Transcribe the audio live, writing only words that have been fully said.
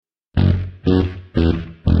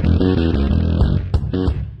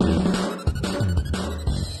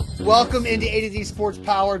Welcome into A to Z Sports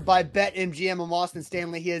powered by BetMGM. I'm Austin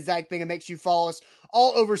Stanley. He is Zach Bingham. Make sure you follow us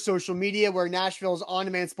all over social media. We're Nashville's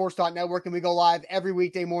on-demand sports network, and we go live every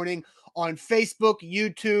weekday morning on Facebook,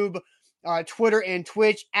 YouTube, Twitter, and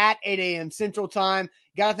Twitch at 8 a.m. Central Time.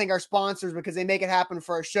 Got to thank our sponsors because they make it happen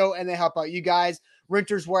for our show, and they help out you guys.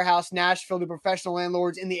 Renters Warehouse Nashville, the professional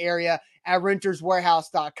landlords in the area at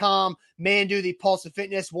renterswarehouse.com. Mandu, the Pulse of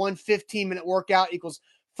Fitness, 1 15-minute workout equals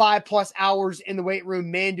 5+ hours in the weight room.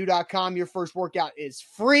 Mandu.com. Your first workout is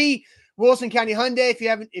free. Wilson County Hyundai.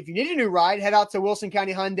 If you need a new ride, head out to Wilson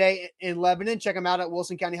County Hyundai in Lebanon. Check them out at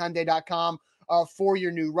wilsoncountyhyundai.com for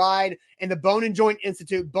your new ride. And the Bone and Joint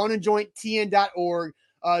Institute, boneandjointtn.org,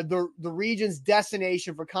 the region's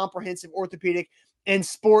destination for comprehensive orthopedic and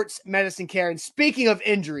sports medicine care. And speaking of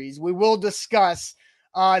injuries, we will discuss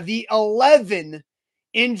the 11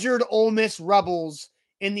 injured Ole Miss Rebels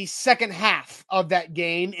in the second half of that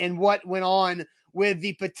game and what went on with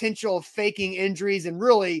the potential of faking injuries and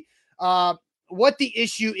really what the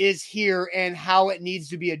issue is here and how it needs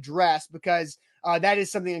to be addressed, because that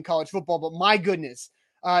is something in college football. But my goodness,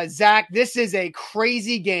 Zach, this is a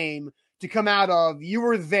crazy game to come out of. You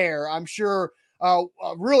were there, I'm sure.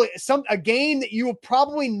 Really a game that you will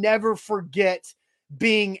probably never forget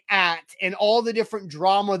being at and all the different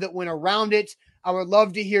drama that went around it. I would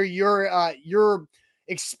love to hear your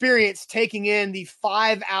experience taking in the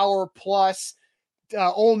 5-hour plus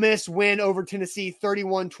Ole Miss win over Tennessee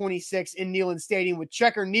 31-26 in Neyland Stadium with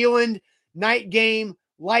Checker Neyland, night game,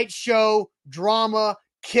 light show, drama,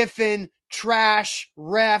 Kiffin, trash,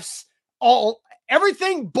 refs,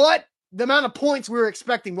 everything but the amount of points we were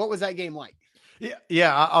expecting. What was that game like?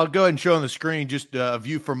 Yeah, I'll go ahead and show on the screen just a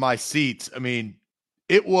view from my seats. I mean,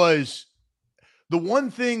 it was the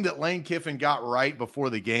one thing that Lane Kiffin got right before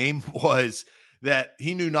the game was that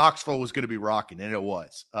he knew Knoxville was going to be rocking, and it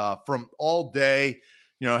was. From all day,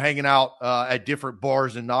 hanging out at different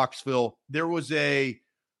bars in Knoxville, there was a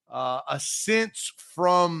sense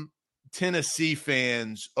from Tennessee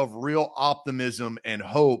fans of real optimism and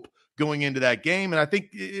hope going into that game, and I think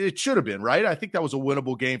it should have been, right? I think that was a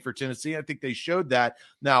winnable game for Tennessee. I think they showed that.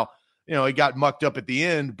 Now, it got mucked up at the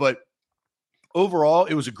end, but overall,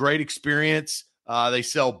 it was a great experience. They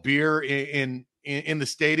sell beer in the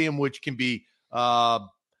stadium, which can be a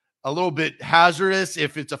little bit hazardous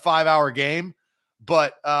if it's a 5-hour game,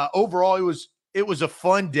 but overall it was a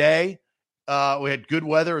fun day. We had good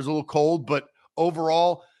weather. It was a little cold, but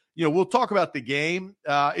overall, we'll talk about the game.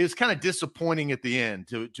 It was kind of disappointing at the end,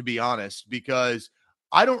 to be honest, because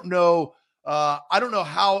I don't know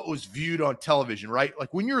how it was viewed on television, right?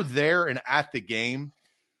 Like when you're there and at the game,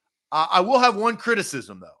 I will have one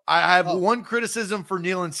criticism though. I have one criticism for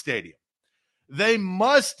Neyland Stadium. They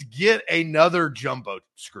must get another jumbo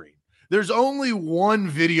screen. There's only one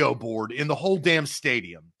video board in the whole damn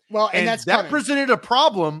stadium. Well, and that presented a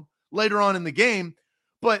problem later on in the game.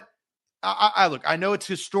 But I look, I know it's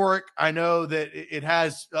historic. I know that it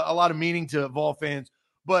has a lot of meaning to Vol fans,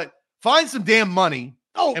 but find some damn money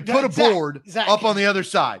and put a board up on the other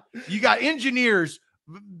side. You got engineers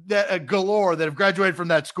that galore that have graduated from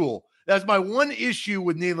that school. That's my one issue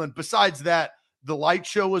with Neyland. Besides that, the light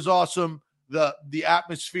show was awesome. The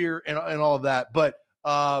atmosphere and all of that. But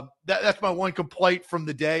that's my one complaint from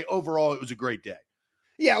the day. Overall, it was a great day.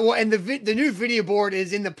 Yeah, well, and the new video board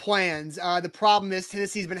is in the plans. The problem is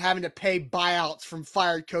Tennessee's been having to pay buyouts from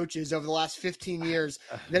fired coaches over the last 15 years.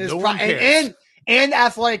 That is and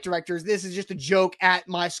athletic directors. This is just a joke at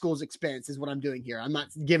my school's expense is what I'm doing here. I'm not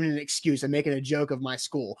giving an excuse. I'm making a joke of my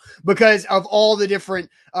school because of all the different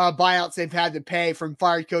buyouts they've had to pay from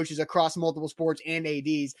fired coaches across multiple sports and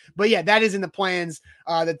ADs. But yeah, that is in the plans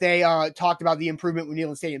that they talked about the improvement with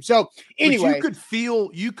Neyland Stadium. So anyway, but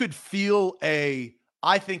you could feel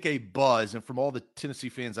I think a buzz, and from all the Tennessee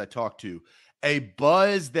fans I talked to, a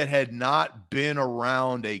buzz that had not been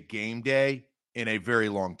around a game day in a very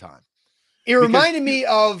long time. It reminded me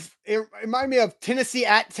of Tennessee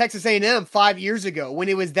at Texas A&M 5 years ago when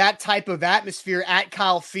it was that type of atmosphere at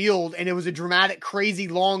Kyle Field, and it was a dramatic, crazy,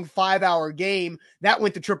 long 5-hour game that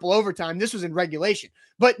went to triple overtime. This was in regulation.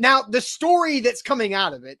 But now the story that's coming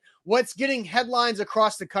out of it, what's getting headlines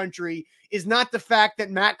across the country, is not the fact that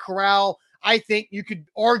Matt Corral, I think you could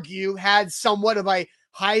argue, had somewhat of a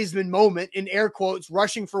Heisman moment in air quotes,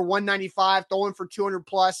 rushing for 195, throwing for 200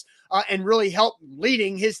 plus, and really helped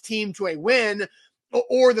leading his team to a win,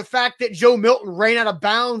 or the fact that Joe Milton ran out of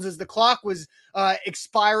bounds as the clock was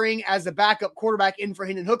expiring as the backup quarterback in for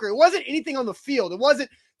Hendon Hooker. It wasn't anything on the field. It wasn't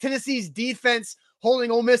Tennessee's defense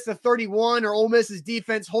holding Ole Miss to 31 or Ole Miss's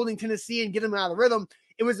defense holding Tennessee and getting them out of the rhythm.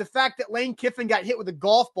 It was the fact that Lane Kiffin got hit with a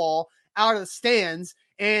golf ball out of the stands.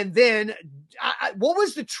 And then what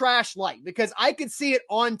was the trash like? Because I could see it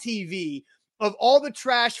on TV of all the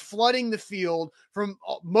trash flooding the field from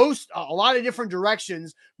a lot of different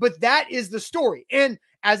directions. But that is the story. And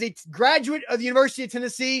as a graduate of the University of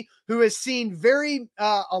Tennessee who has seen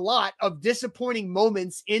a lot of disappointing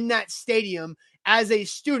moments in that stadium as a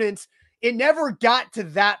student, it never got to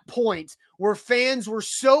that point where fans were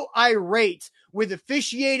so irate with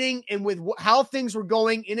officiating and with how things were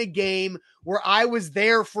going in a game where I was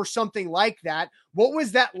there for something like that. What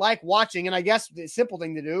was that like watching? And I guess the simple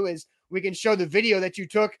thing to do is we can show the video that you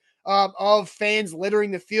took of fans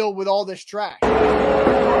littering the field with all this trash.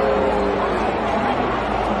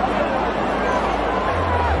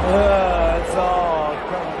 It's all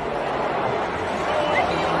coming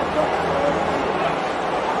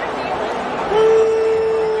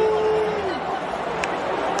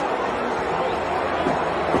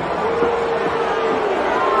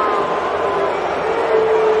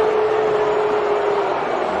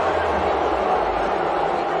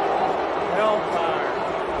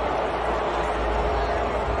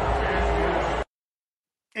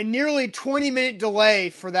A nearly 20-minute delay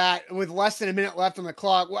for that with less than a minute left on the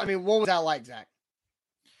clock. I mean, what was that like, Zach?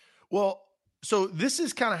 Well, so this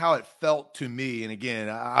is kind of how it felt to me. And again,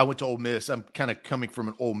 I went to Ole Miss. I'm kind of coming from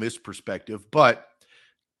an Ole Miss perspective, but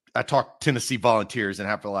I talked Tennessee Volunteers in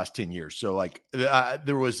half the last 10 years. So like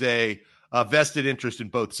there was a vested interest in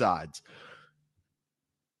both sides.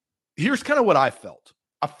 Here's kind of what I felt.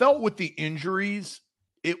 I felt with the injuries,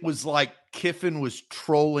 it was like Kiffin was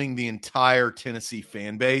trolling the entire Tennessee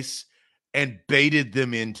fan base and baited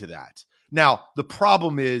them into that. Now, the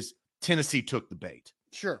problem is Tennessee took the bait.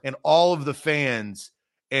 Sure. And all of the fans,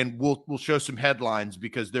 and we'll show some headlines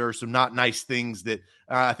because there are some not nice things that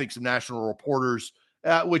I think some national reporters,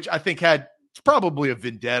 which I think had probably a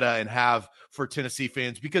vendetta and have for Tennessee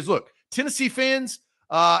fans. Because look, Tennessee fans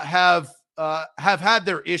have had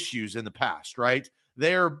their issues in the past, right?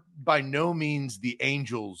 They're by no means the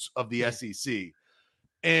angels of the SEC.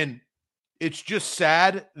 And it's just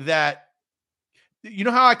sad that, you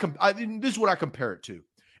know how this is what I compare it to.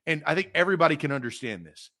 And I think everybody can understand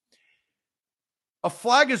this. A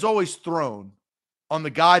flag is always thrown on the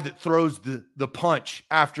guy that throws the punch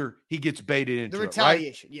after he gets baited into the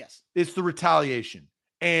retaliation. Right? Yes. It's the retaliation.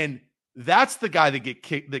 And that's the guy that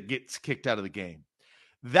gets kicked out of the game.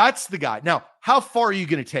 That's the guy. Now, how far are you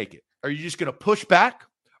going to take it? Are you just going to push back?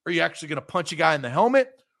 Are you actually going to punch a guy in the helmet?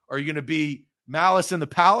 Are you going to be Malice in the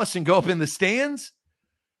Palace and go up in the stands?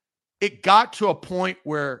 It got to a point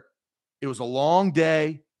where it was a long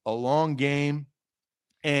day, a long game,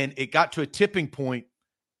 and it got to a tipping point,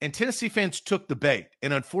 and Tennessee fans took the bait.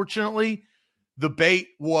 And unfortunately, the bait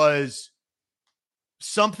was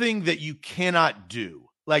something that you cannot do.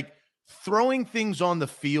 Like, throwing things on the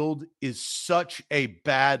field is such a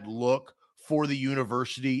bad look for the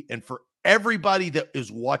university and for everybody that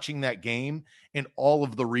is watching that game and all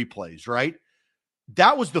of the replays, right?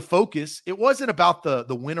 That was the focus. It wasn't about the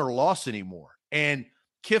win or loss anymore. And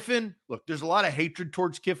Kiffin, look, there's a lot of hatred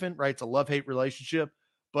towards Kiffin, right? It's a love-hate relationship.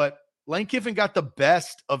 But Lane Kiffin got the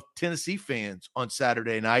best of Tennessee fans on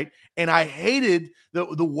Saturday night. And I hated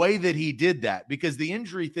the way that he did that because the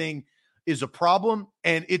injury thing is a problem.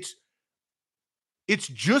 And it's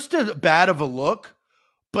just as bad of a look.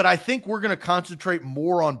 But I think we're going to concentrate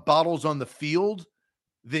more on bottles on the field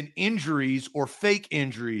than injuries or fake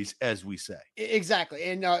injuries, as we say. Exactly.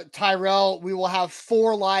 And Tyrell, we will have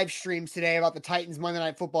 4 live streams today about the Titans Monday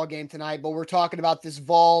Night Football game tonight, but we're talking about this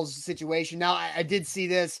Vols situation. Now, I did see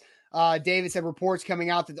this. David said reports coming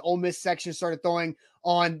out that the Ole Miss section started throwing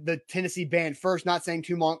on the Tennessee band first, not saying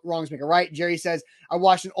two wrongs make a right. Jerry says, I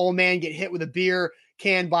watched an old man get hit with a beer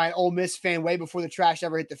can by an Ole Miss fan way before the trash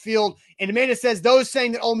ever hit the field. And Amanda says, those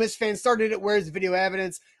saying that Ole Miss fans started it, where's the video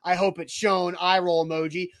evidence? I hope it's shown. Eye roll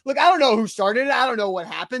emoji. Look, I don't know who started it. I don't know what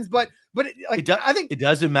happens, but I think it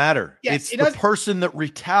doesn't matter. Yes, it's the person that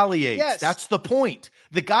retaliates. Yes. That's the point.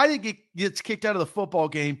 The guy that gets kicked out of the football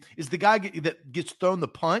game is the guy that gets thrown the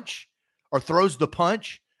punch or throws the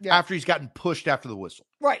punch after he's gotten pushed after the whistle.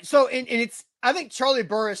 Right. So, and it's, I think Charlie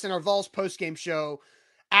Burris in our Vols postgame show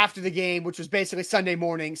after the game, which was basically Sunday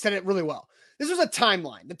morning, said it really well. This was a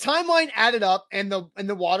timeline. The timeline added up and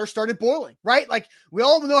the water started boiling, right? Like we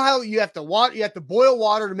all know how you have to boil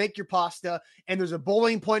water to make your pasta, and there's a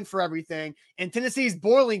boiling point for everything. And Tennessee's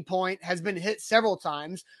boiling point has been hit several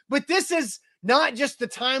times, but this is not just the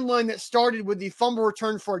timeline that started with the fumble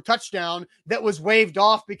return for a touchdown that was waved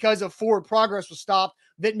off because of forward progress was stopped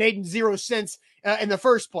that made zero sense in the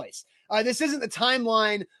first place. This isn't the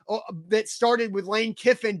timeline that started with Lane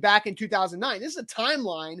Kiffin back in 2009. This is a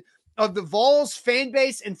timeline of the Vols fan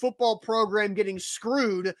base and football program getting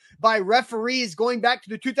screwed by referees going back to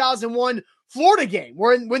the 2001 Florida game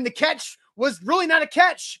when the catch was really not a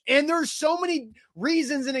catch. And there's so many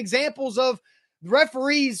reasons and examples of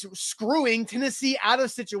referees screwing Tennessee out of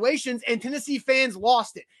situations, and Tennessee fans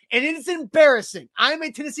lost it. And it's embarrassing. I'm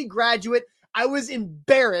a Tennessee graduate. I was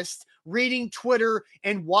embarrassed reading Twitter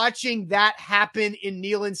and watching that happen in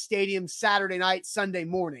Neyland Stadium Saturday night, Sunday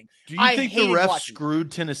morning. Do you think the refs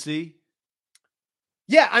screwed Tennessee?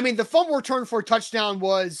 Yeah, I mean, the fumble return for a touchdown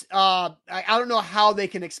was, I don't know how they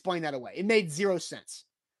can explain that away. It made zero sense.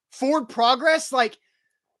 Forward progress, like,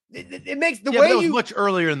 it makes the way but that was much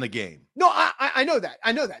earlier in the game. No, I know that.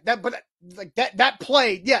 I know that. But like that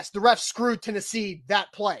play, yes, the refs screwed Tennessee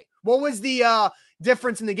that play. What was the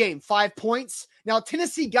difference in the game? 5 points. Now,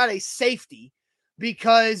 Tennessee got a safety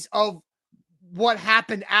because of what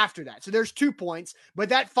happened after that. So there's 2 points, but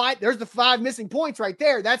there's the 5 missing points right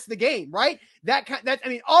there. That's the game, right? I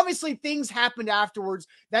mean, obviously things happened afterwards.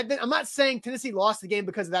 I'm not saying Tennessee lost the game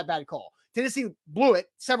because of that bad call. Tennessee blew it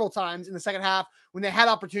several times in the second half when they had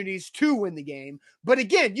opportunities to win the game. But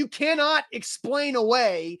again, you cannot explain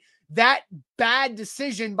away that bad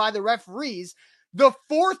decision by the referees. The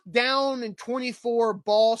 4th down and 24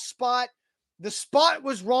 ball spot, the spot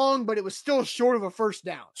was wrong, but it was still short of a first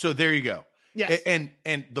down. So there you go. Yes. And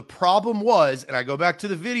the problem was, and I go back to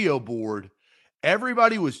the video board,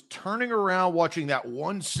 everybody was turning around watching that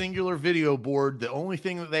one singular video board, the only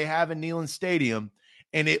thing that they have in Neyland Stadium,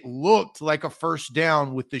 and it looked like a first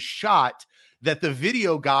down with the shot that the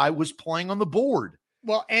video guy was playing on the board.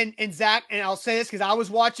 Well, and Zach, and I'll say this because I was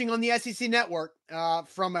watching on the SEC network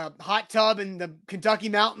from a hot tub in the Kentucky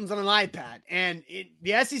mountains on an iPad, and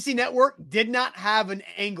the SEC network did not have an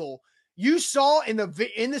angle. You saw in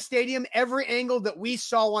the stadium every angle that we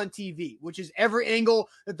saw on TV, which is every angle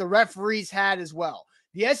that the referees had as well.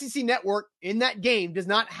 The SEC network in that game does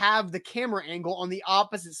not have the camera angle on the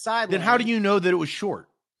opposite sideline. Then how do you know that it was short?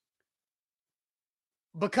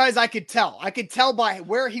 Because I could tell. I could tell by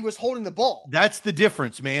where he was holding the ball. That's the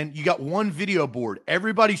difference, man. You got one video board.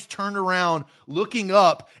 Everybody's turned around looking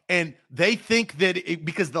up, and they think that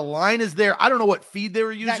because the line is there. I don't know what feed they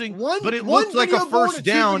were using, but it looked like a first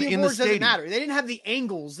down in the stadium. Matter. They didn't have the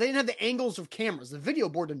angles. They didn't have the angles of cameras. The video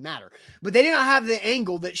board didn't matter. But they didn't have the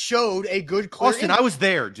angle that showed a good clear Austin, image. I was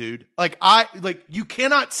there, dude. You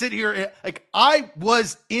cannot sit here. I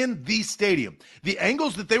was in the stadium. The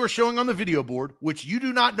angles that they were showing on the video board, which you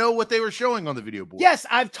do not know what they were showing on the video board. Yes,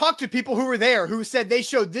 I've talked to people who were there who said they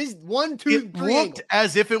showed this 1, 2, 3 It looked angles.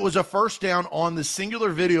 as if it was a first down on the singular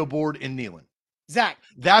video board in Neyland. Zach.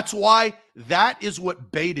 That's why that is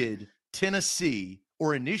what baited Tennessee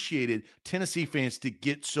or initiated Tennessee fans to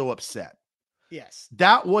get so upset. Yes.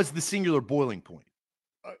 That was the singular boiling point.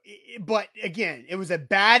 But again, it was a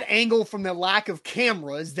bad angle from the lack of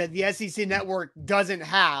cameras that the SEC network doesn't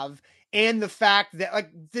have. And the fact that, I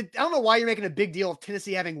don't know why you're making a big deal of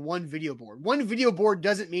Tennessee having one video board. One video board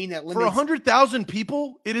doesn't mean that limits. For 100,000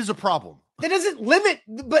 people, it is a problem. That doesn't limit,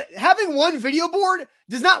 but having one video board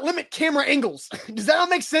does not limit camera angles. Does that not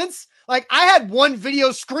make sense? Like, I had one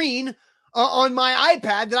video screen on my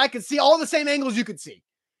iPad that I could see all the same angles you could see.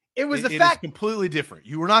 It was the fact. It's completely different.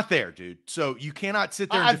 You were not there, dude. So you cannot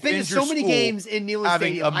sit there and I've been to so many games in Neyland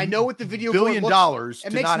Stadium. I know what the video board looks $1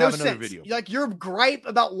 like. to not have another video. Like, your gripe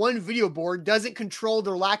about one video board doesn't control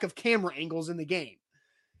their lack of camera angles in the game.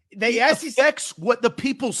 It affects what the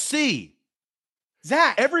people see.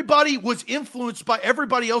 Zach. Everybody was influenced by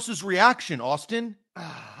everybody else's reaction, Austin.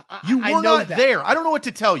 You were not there. I don't know what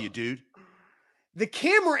to tell you, dude. The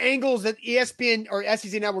camera angles that ESPN or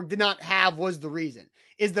SEC Network did not have was the reason.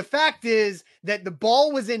 The fact is that the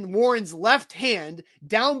ball was in Warren's left hand,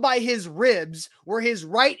 down by his ribs, where his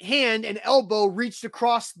right hand and elbow reached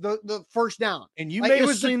across the first down. And you may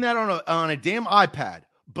have seen that on a damn iPad,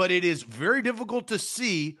 but it is very difficult to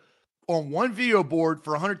see on one video board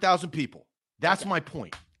for 100,000 people. That's my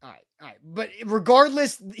point. All right. But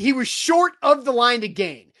regardless, he was short of the line to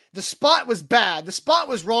gain. The spot was bad. The spot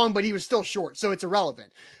was wrong, but he was still short, so it's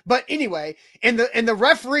irrelevant. But anyway, and the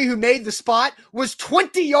referee who made the spot was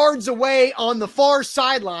 20 yards away on the far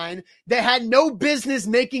sideline that had no business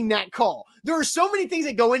making that call. There are so many things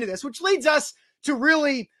that go into this, which leads us to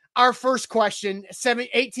really our first question,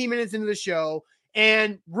 18 minutes into the show,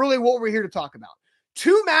 and really what we're here to talk about.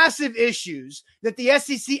 Two massive issues that the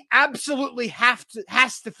SEC absolutely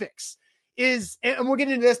has to fix and we'll get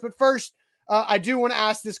into this, but first, I do want to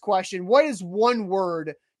ask this question. What is one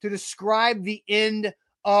word to describe the end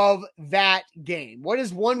of that game? What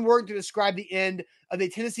is one word to describe the end of the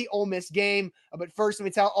Tennessee Ole Miss game? But first, let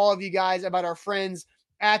me tell all of you guys about our friends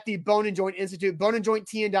at the Bone and Joint Institute,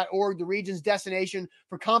 boneandjointtn.org, the region's destination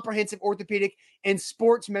for comprehensive orthopedic and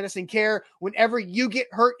sports medicine care. Whenever you get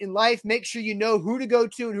hurt in life, make sure you know who to go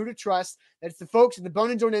to and who to trust. That's the folks at the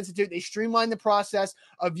Bone and Joint Institute. They streamline the process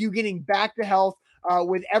of you getting back to health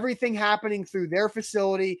with everything happening through their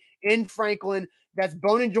facility in Franklin. That's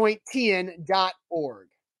boneandjointtn.org.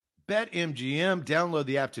 BetMGM, download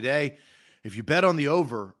the app today. If you bet on the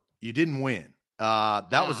over, you didn't win.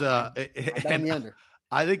 That was I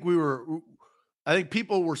think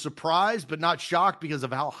people were surprised, but not shocked because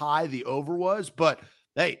of how high the over was. But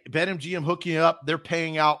hey, BetMGM hooking you up. They're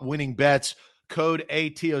paying out winning bets. Code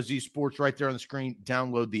ATOZ Sports right there on the screen.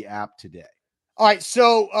 Download the app today. All right,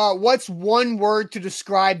 so what's one word to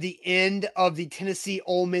describe the end of the Tennessee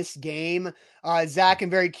Ole Miss game? Zach, I'm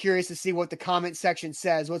very curious to see what the comment section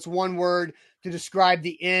says. What's one word to describe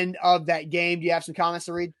the end of that game? Do you have some comments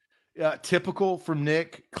to read? Typical from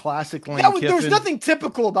Nick, classic Lane Kiffin. There was nothing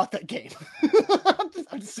typical about that game.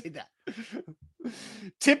 I'll just say that.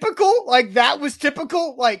 Typical? Like that was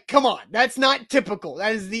typical? Like, come on. That's not typical.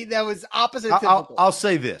 That was opposite of typical. I'll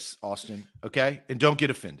say this, Austin, okay? And don't get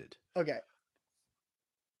offended. Okay.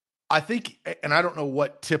 I think, and I don't know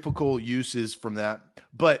what typical use is from that,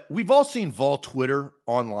 but we've all seen Vol Twitter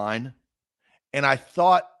online, and I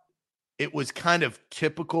thought it was kind of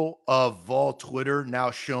typical of Vol Twitter now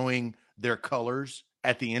showing their colors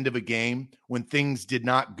at the end of a game when things did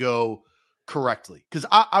not go correctly. Because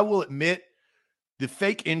I will admit, the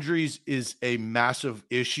fake injuries is a massive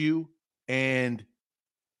issue, and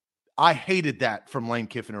I hated that from Lane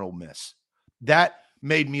Kiffin at Ole Miss. That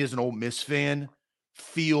made me, as an Ole Miss fan,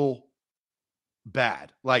 feel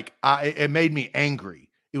bad. Like it made me angry.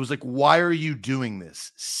 It was like, why are you doing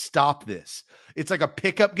this? Stop this. It's like a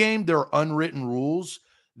pickup game. There are unwritten rules.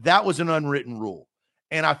 That was an unwritten rule.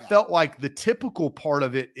 And I felt like the typical part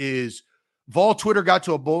of it is Vol Twitter got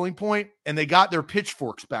to a boiling point and they got their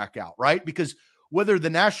pitchforks back out, right? Because whether the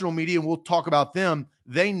national media, and we'll talk about them,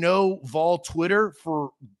 they know Vol Twitter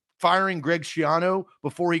for firing Greg Schiano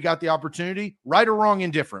before he got the opportunity, right or wrong,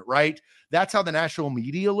 indifferent, right? That's how the national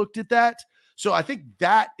media looked at that. So I think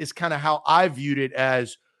that is kind of how I viewed it,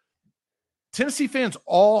 as Tennessee fans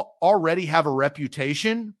all already have a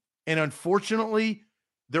reputation. And unfortunately,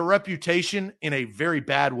 their reputation in a very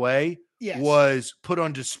bad way was put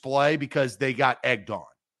on display because they got egged on.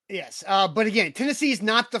 Yes. But again, Tennessee is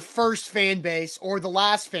not the first fan base or the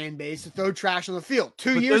last fan base to throw trash on the field.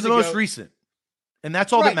 2 years ago. They're the most recent. And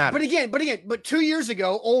that's all that matters. But 2 years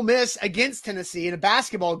ago, Ole Miss against Tennessee in a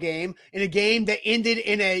basketball game, in a game that ended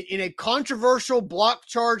in a controversial block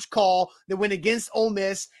charge call that went against Ole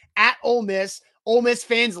Miss at Ole Miss. Ole Miss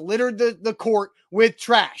fans littered the court with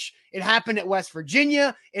trash. It happened at West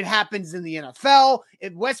Virginia. It happens in the NFL.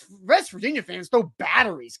 West Virginia fans throw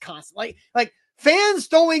batteries constantly. Like fans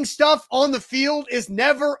throwing stuff on the field is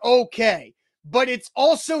never okay. But it's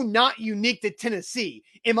also not unique to Tennessee.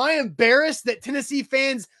 Am I embarrassed that Tennessee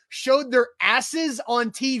fans showed their asses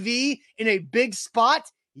on TV in a big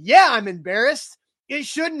spot? Yeah, I'm embarrassed. It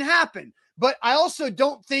shouldn't happen. But I also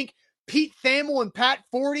don't think Pete Thamel and Pat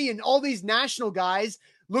Forty and all these national guys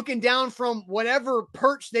looking down from whatever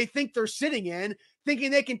perch they think they're sitting in,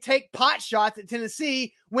 thinking they can take pot shots at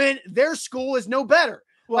Tennessee when their school is no better.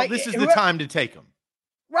 Well, this is the time to take them.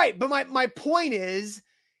 Right. But my point is,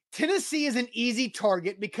 Tennessee is an easy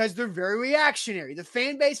target because they're very reactionary. The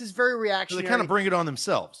fan base is very reactionary. So they kind of bring it on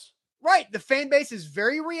themselves. Right. The fan base is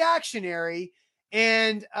very reactionary.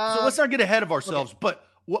 And so let's not get ahead of ourselves. Okay. But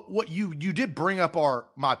what you did bring up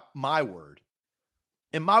my word.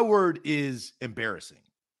 And my word is embarrassing.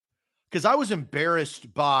 Because I was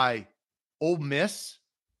embarrassed by Ole Miss,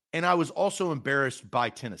 and I was also embarrassed by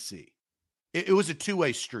Tennessee. It was a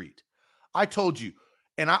two-way street. I told you.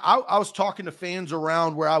 And I was talking to fans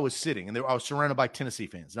around where I was sitting, and I was surrounded by Tennessee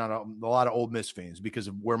fans, not a lot of Ole Miss fans because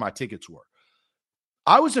of where my tickets were.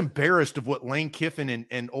 I was embarrassed of what Lane Kiffin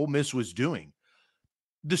and Ole Miss was doing.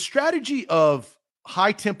 The strategy of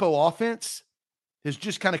high-tempo offense has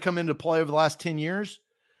just kind of come into play over the last 10 years.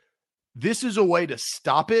 This is a way to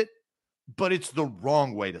stop it, but it's the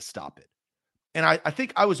wrong way to stop it. And I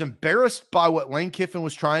think I was embarrassed by what Lane Kiffin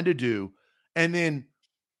was trying to do, and then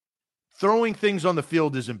throwing things on the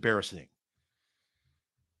field is embarrassing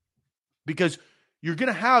because you're going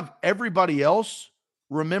to have everybody else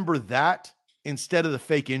remember that instead of the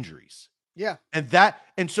fake injuries. Yeah.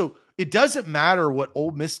 And so it doesn't matter what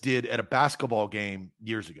Ole Miss did at a basketball game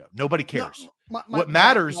years ago. Nobody cares. What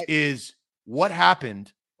matters is what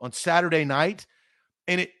happened on Saturday night.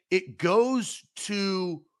 And it goes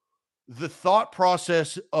to the thought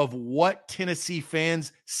process of what Tennessee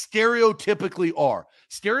fans stereotypically are.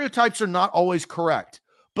 Stereotypes are not always correct,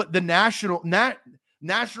 but the national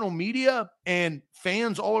media and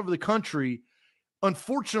fans all over the country,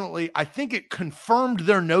 unfortunately, I think it confirmed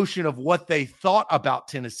their notion of what they thought about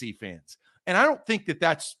Tennessee fans. And I don't think that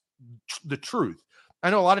that's the truth. I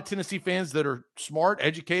know a lot of Tennessee fans that are smart,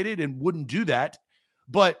 educated, and wouldn't do that,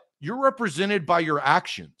 but you're represented by your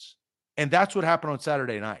actions. And that's what happened on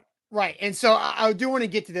Saturday night. Right. And so I do want to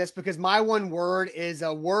get to this because my one word is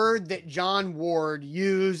a word that John Ward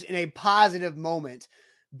used in a positive moment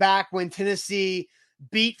back when Tennessee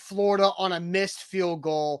beat Florida on a missed field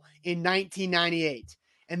goal in 1998.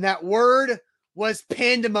 And that word was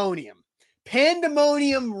pandemonium.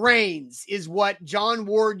 Pandemonium reigns is what John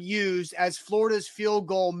Ward used as Florida's field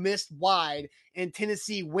goal missed wide and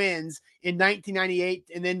Tennessee wins in 1998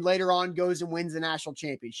 and then later on goes and wins the national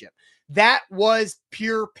championship. That was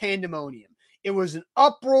pure pandemonium. It was an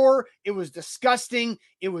uproar. It was disgusting.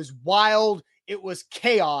 It was wild. It was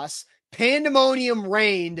chaos. Pandemonium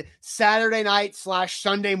reigned Saturday night /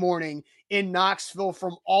 Sunday morning in Knoxville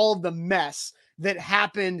from all of the mess that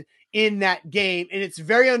happened in that game. And it's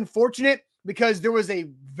very unfortunate because there was a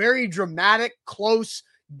very dramatic, close,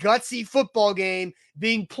 gutsy football game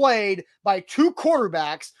being played by two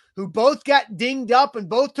quarterbacks who both got dinged up and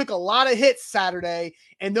both took a lot of hits Saturday.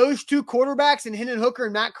 And those two quarterbacks, in Hendon Hooker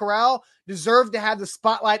and Matt Corral, deserve to have the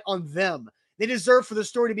spotlight on them. They deserve for the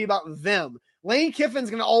story to be about them. Lane Kiffin's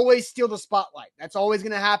going to always steal the spotlight. That's always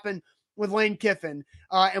going to happen with Lane Kiffin.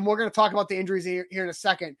 And we're going to talk about the injuries here in a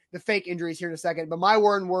second, the fake injuries here in a second. But my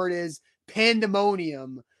word is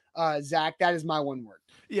pandemonium, Zach. That is my one word.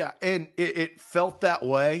 Yeah, and it felt that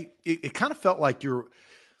way. It kind of felt like it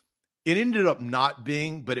ended up not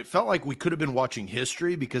being, but it felt like we could have been watching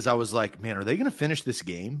history because I was like, man, are they going to finish this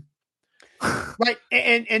game? Right.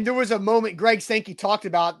 And there was a moment Greg Sankey talked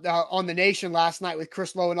about on The Nation last night with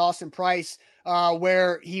Chris Lowe and Austin Price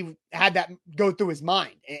where he had that go through his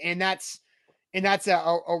mind. And that's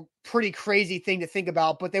a pretty crazy thing to think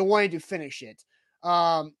about, but they wanted to finish it.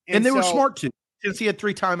 And they were smart too. Tennessee had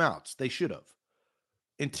 3 timeouts. They should have.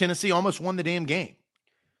 And Tennessee almost won the damn game.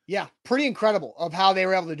 Yeah, pretty incredible of how they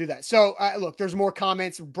were able to do that. So, look, there's more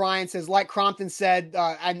comments. Brian says, like Crompton said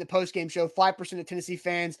in the postgame show, 5% of Tennessee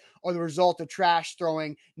fans are the result of trash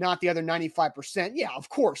throwing, not the other 95%. Yeah, of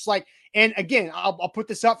course. And again, I'll put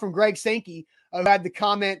this up from Greg Sankey, who had the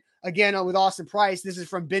comment again with Austin Price. This is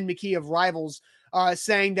from Ben McKee of Rivals,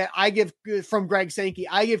 saying that from Greg Sankey,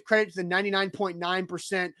 I give credit to the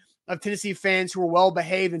 99.9% of Tennessee fans who were well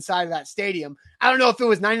behaved inside of that stadium. I don't know if it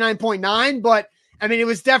was 99.9, but I mean, it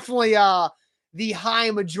was definitely the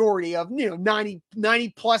high majority of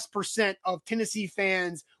 90+% of Tennessee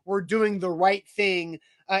fans were doing the right thing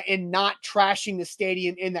and not trashing the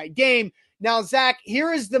stadium in that game. Now, Zach,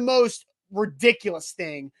 here is the most ridiculous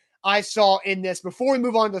thing I saw in this. Before we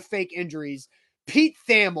move on to the fake injuries, Pete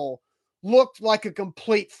Thamel looked like a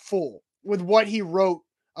complete fool with what he wrote.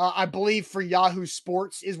 I believe for Yahoo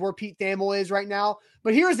Sports is where Pete Thamel is right now.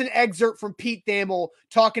 But here's an excerpt from Pete Thamel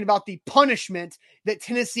talking about the punishment that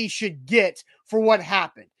Tennessee should get for what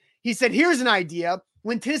happened. He said, here's an idea.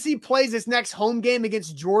 When Tennessee plays its next home game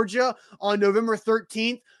against Georgia on November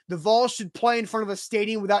 13th, the Vols should play in front of a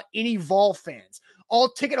stadium without any Vol fans. All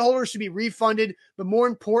ticket holders should be refunded, but more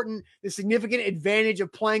important, the significant advantage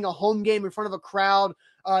of playing a home game in front of a crowd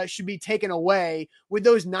should be taken away. With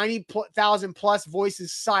those 90,000 plus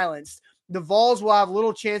voices silenced, the Vols will have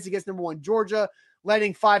little chance against number 1 Georgia.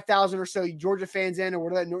 Letting 5,000 or so Georgia fans in, or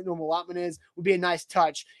whatever that normal allotment is, would be a nice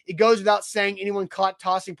touch. It goes without saying anyone caught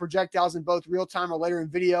tossing projectiles in both real time or later in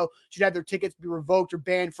video should have their tickets be revoked or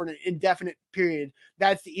banned for an indefinite period.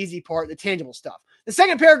 That's the easy part, the tangible stuff. The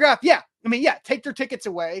second paragraph, take their tickets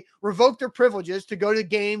away, revoke their privileges to go to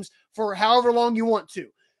games for however long you want to.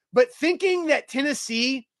 But thinking that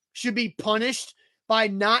Tennessee should be punished by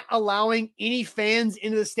not allowing any fans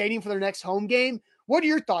into the stadium for their next home game, what are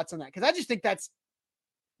your thoughts on that? Because I just think that's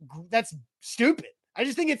stupid. I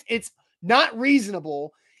just think it's not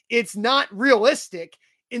reasonable. It's not realistic.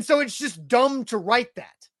 And so it's just dumb to write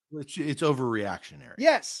that. It's overreactionary.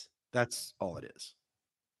 Yes. That's all it is.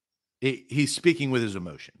 He's speaking with his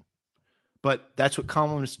emotion, but that's what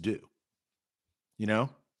columnists do, And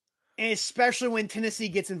especially when Tennessee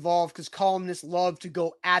gets involved, because columnists love to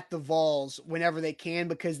go at the Vols whenever they can,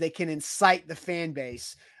 because they can incite the fan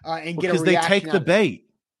base and get a reaction. Because they take the bait.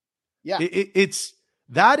 Yeah.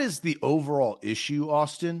 That is the overall issue,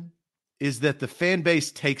 Austin, is that the fan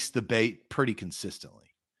base takes the bait pretty consistently.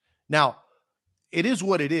 Now, it is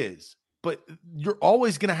what it is, but you're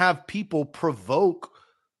always going to have people provoke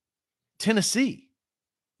Tennessee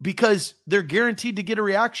because they're guaranteed to get a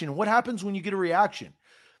reaction. What happens when you get a reaction?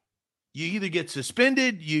 you either get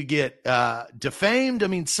suspended, you get defamed. I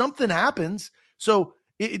mean, something happens. So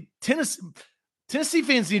Tennessee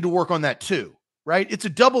fans need to work on that too, right? It's a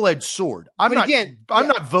double-edged sword. I'm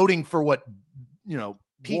not voting for what,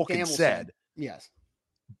 Pete Wolken Thamel said. Yes.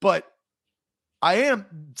 But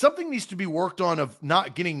something needs to be worked on of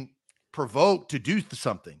not getting provoked to do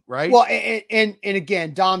something, right? Well, and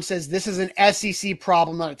again, Dom says this is an SEC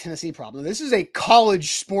problem, not a Tennessee problem. This is a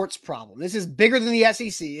college sports problem. This is bigger than the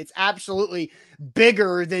SEC. It's absolutely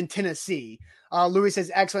bigger than Tennessee. Louis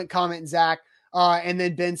says, excellent comment, Zach. And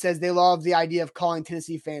then Ben says they love the idea of calling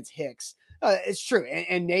Tennessee fans hicks. It's true.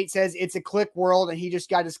 And Nate says it's a click world, and he just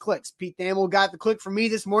got his clicks. Pete Thamel got the click from me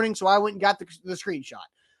this morning, so I went and got the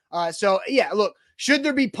screenshot. So, yeah, look, should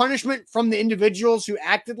there be punishment from the individuals who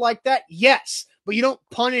acted like that? Yes, but you don't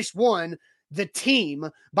punish the team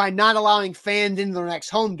by not allowing fans into their next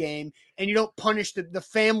home game, and you don't punish the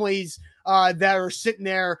families that are sitting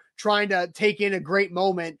there trying to take in a great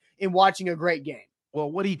moment in watching a great game. Well,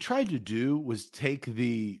 what he tried to do was take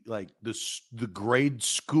the grade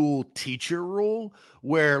school teacher rule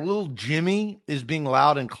where little Jimmy is being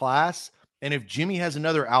loud in class, and if Jimmy has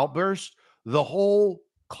another outburst, the whole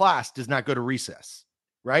class does not go to recess,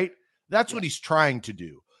 right? That's what he's trying to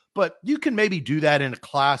do. But you can maybe do that in a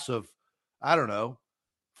class of, I don't know,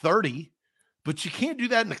 30, but you can't do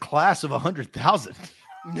that in a class of 100,000.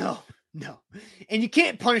 No. And you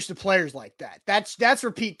can't punish the players like that. That's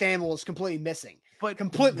where Pete Thamel is completely missing. But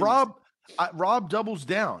completely Rob doubles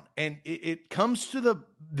down, and it comes to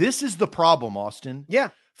this is the problem, Austin.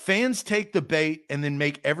 Yeah. Fans take the bait and then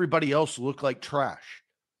make everybody else look like trash.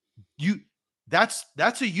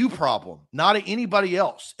 That's a you problem, not anybody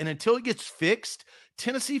else. And until it gets fixed,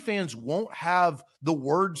 Tennessee fans won't have the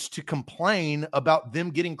words to complain about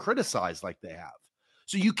them getting criticized like they have.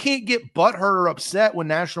 So you can't get butthurt or upset when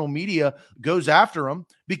national media goes after them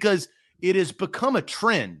because it has become a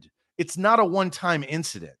trend. It's not a one-time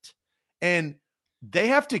incident. And they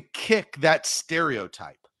have to kick that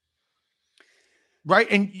stereotype. Right.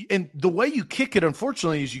 And the way you kick it,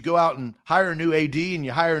 unfortunately, is you go out and hire a new AD and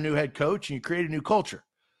you hire a new head coach and you create a new culture.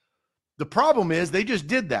 The problem is they just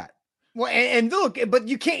did that. Well, and look, but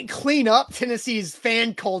you can't clean up Tennessee's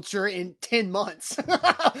fan culture in 10 months,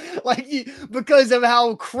 because of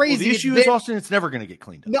how crazy. The issue is, Austin, it's never going to get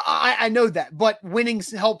cleaned up. No, I know that, but winning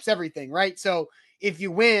helps everything, right? So if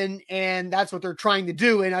you win, and that's what they're trying to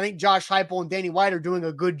do, and I think Josh Heupel and Danny White are doing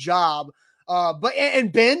a good job. But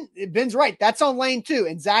Ben's right. That's on Lane too.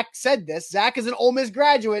 And Zach said this. Zach is an Ole Miss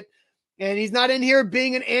graduate, and he's not in here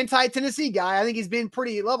being an anti-Tennessee guy. I think he's been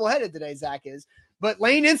pretty level-headed today, Zach is. But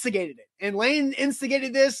Lane instigated it, and Lane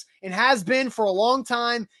instigated this and has been for a long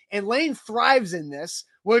time, and Lane thrives in this,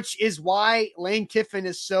 which is why Lane Kiffin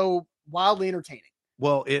is so wildly entertaining.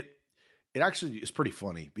 Well, it actually is pretty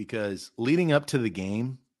funny because leading up to the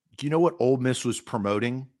game, do you know what Ole Miss was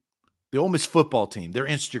promoting? The Ole Miss football team, their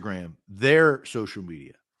Instagram, their social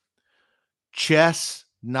media. Chess,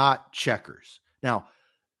 not checkers. Now,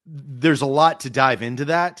 there's a lot to dive into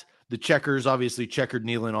that. The checkers, obviously, checkered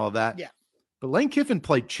kneel and all of that. Yeah. But Lane Kiffin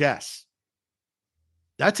played chess.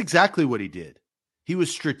 That's exactly what he did. He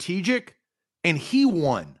was strategic, and he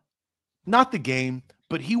won. Not the game,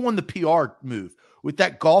 but he won the PR move. With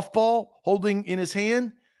that golf ball holding in his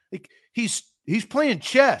hand, he's playing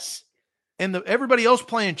chess. And everybody else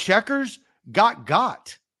playing checkers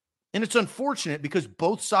got. And it's unfortunate because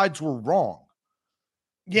both sides were wrong.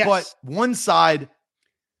 Yes. But one side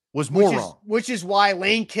was more wrong. Which is why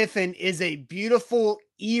Lane Kiffin is a beautiful,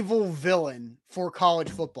 evil villain for college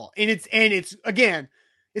football. And it's again,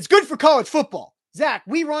 it's good for college football. Zach,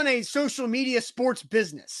 we run a social media sports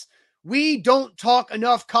business. We don't talk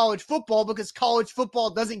enough college football because college football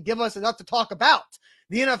doesn't give us enough to talk about.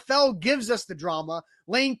 The NFL gives us the drama.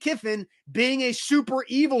 Lane Kiffin being a super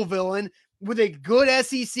evil villain with a good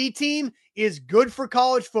SEC team is good for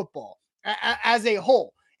college football as a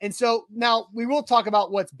whole. And so now we will talk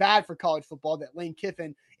about what's bad for college football that Lane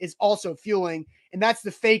Kiffin is also fueling, and that's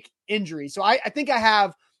the fake injury. So I think I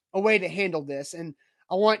have a way to handle this, and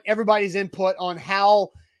I want everybody's input on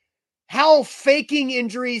how faking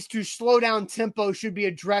injuries to slow down tempo should be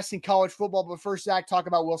addressed in college football. But first, Zach, talk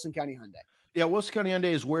about Wilson County Hyundai. Yeah, Wilson County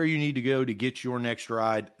Hyundai is where you need to go to get your next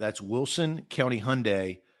ride. That's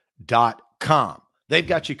wilsoncountyhyundai.com. They've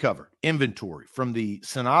got you covered. Inventory from the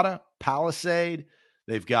Sonata, Palisade.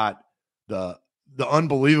 They've got the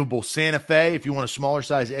unbelievable Santa Fe. If you want a smaller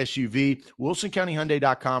size SUV,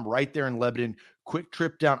 wilsoncountyhyundai.com, right there in Lebanon. Quick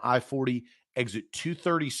trip down I-40, exit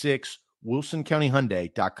 236,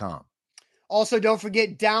 wilsoncountyhyundai.com. Also, don't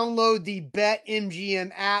forget, download the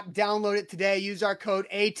BetMGM app. Download it today. Use our code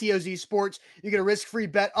ATOZ Sports. You get a risk-free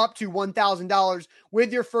bet up to $1,000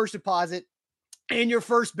 with your first deposit. And your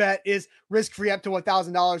first bet is risk-free up to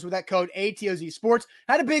 $1,000 with that code ATOZ Sports.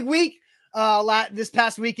 Had a big week this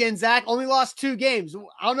past weekend, Zach. Only lost 2 games.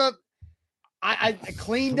 I don't know. I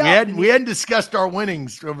cleaned up. We hadn't discussed our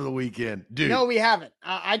winnings over the weekend, dude. No, we haven't.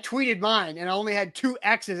 I tweeted mine, and I only had 2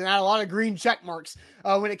 X's, and I had a lot of green check marks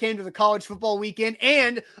when it came to the college football weekend,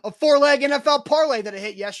 and a 4-leg NFL parlay that I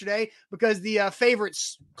hit yesterday because the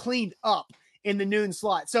favorites cleaned up in the noon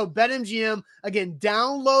slot. So BetMGM, again,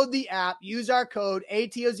 download the app, use our code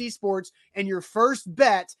ATOZ Sports, and your first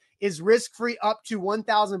bet is risk-free up to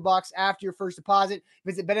 $1,000 after your first deposit.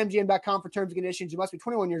 Visit BetMGM.com for terms and conditions. You must be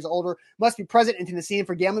 21 years or older, must be present in Tennessee, and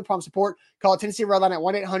for gambling problem support, call Tennessee Redline at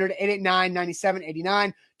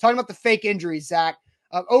 1-800-889-9789. Talking about the fake injuries, Zach.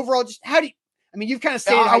 Overall, just how do you – I mean, you've kind of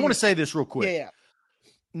stated – I want to say this real quick. Yeah.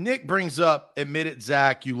 Nick brings up, admit it,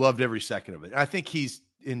 Zach, you loved every second of it. I think he's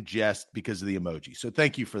in jest because of the emoji. So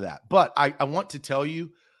thank you for that. But I want to tell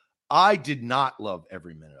you, I did not love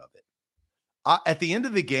every minute of it. At the end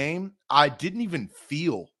of the game, I didn't even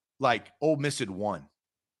feel like Ole Miss had won.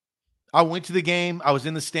 I went to the game. I was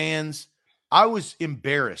in the stands. I was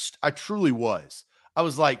embarrassed. I truly was. I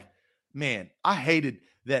was like, man, I hated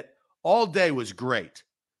that. All day was great.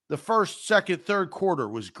 The first, second, third quarter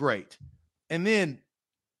was great. And then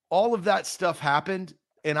all of that stuff happened,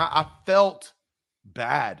 and I felt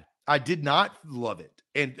bad. I did not love it.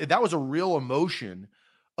 And that was a real emotion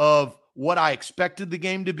of what I expected the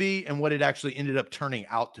game to be and what it actually ended up turning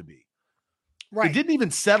out to be. Right. It didn't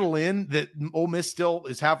even settle in that Ole Miss still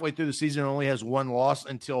is halfway through the season and only has 1 loss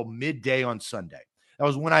until midday on Sunday. That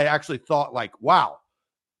was when I actually thought, like, wow,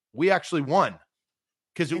 we actually won,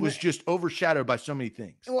 because it was just overshadowed by so many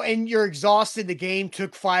things. Well, and you're exhausted. The game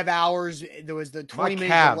took 5 hours. There was the 20 minutes.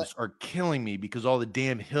 My calves are killing me because all the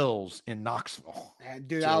damn hills in Knoxville.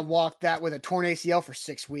 Dude, I walked that with a torn ACL for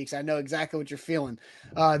 6 weeks. I know exactly what you're feeling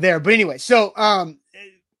there. But anyway, so on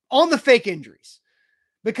the fake injuries,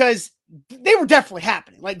 because they were definitely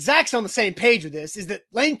happening. Like, Zach's on the same page with this, is that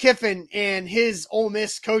Lane Kiffin and his Ole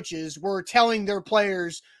Miss coaches were telling their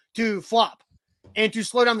players to flop and to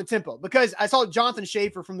slow down the tempo. Because I saw Jonathan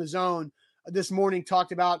Schaefer from The Zone this morning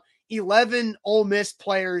talked about 11 Ole Miss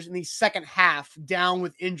players in the second half down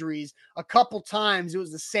with injuries. A couple times it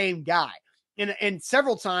was the same guy. And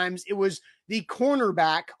several times it was the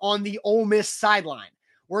cornerback on the Ole Miss sideline,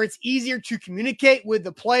 where it's easier to communicate with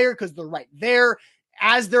the player because they're right there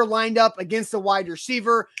as they're lined up against the wide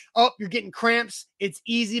receiver. Oh, you're getting cramps. It's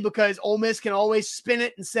easy because Ole Miss can always spin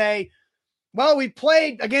it and say, well, we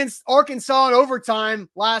played against Arkansas in overtime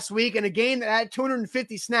last week in a game that had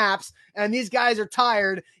 250 snaps, and these guys are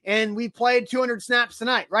tired, and we played 200 snaps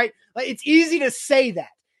tonight, right? Like, it's easy to say that.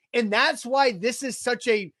 And that's why this is such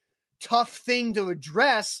a tough thing to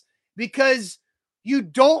address, because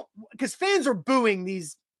fans are booing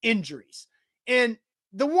these injuries. And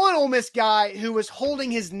the one Ole Miss guy who was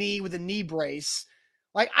holding his knee with a knee brace,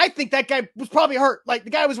 like, I think that guy was probably hurt. Like, the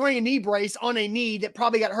guy was wearing a knee brace on a knee that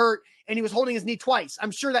probably got hurt, and he was holding his knee twice.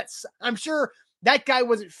 I'm sure that guy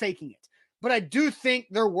wasn't faking it. But I do think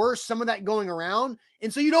there were some of that going around.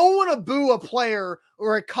 And so you don't want to boo a player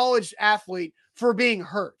or a college athlete for being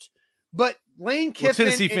hurt. But Lane Kiffin,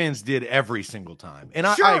 Tennessee fans did every single time, and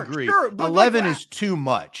sure, I agree. Sure, 11 is too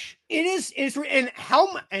much. It is. And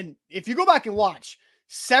if you go back and watch,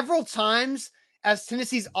 several times as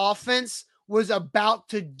Tennessee's offense was about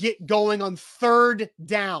to get going on third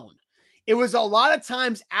down, it was a lot of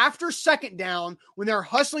times after second down when they're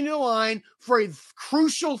hustling to the line for a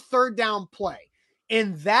crucial third down play,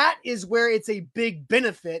 and that is where it's a big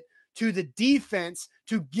benefit to the defense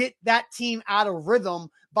to get that team out of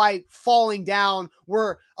rhythm by falling down,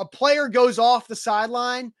 where a player goes off the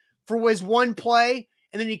sideline for his one play,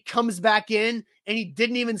 and then he comes back in, and he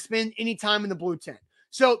didn't even spend any time in the blue tent.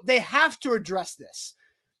 So they have to address this.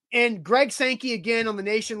 And Greg Sankey, again, on The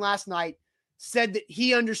Nation last night, said that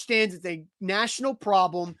he understands it's a national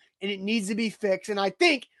problem, and it needs to be fixed. And I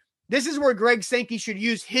think this is where Greg Sankey should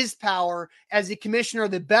use his power as the commissioner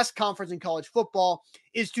of the best conference in college football,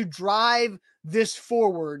 is to drive this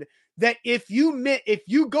forward, that if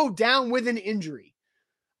you go down with an injury,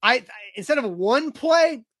 instead of 1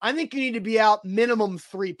 play, I think you need to be out minimum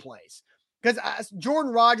 3 plays. Because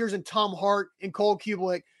Jordan Rodgers and Tom Hart and Cole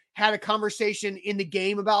Kubelik had a conversation in the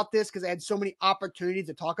game about this because they had so many opportunities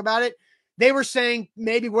to talk about it. They were saying,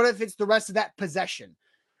 maybe what if it's the rest of that possession?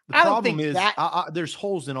 The problem is there's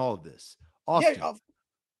holes in all of this. Austin, yeah,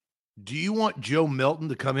 do you want Joe Milton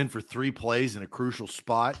to come in for 3 plays in a crucial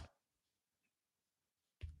spot?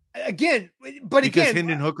 Again, because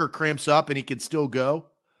Hendon Hooker cramps up and he can still go.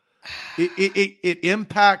 It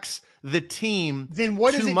impacts the team then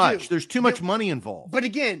what does too it much. do? There's too much money involved. But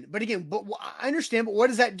I understand. But what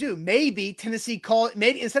does that do? Maybe Tennessee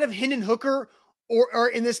maybe instead of Hendon Hooker or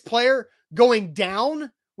in this player going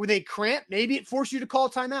down with a cramp, maybe it forces you to call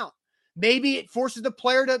a timeout. Maybe it forces the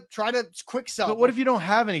player to try to quick sub. But what if you don't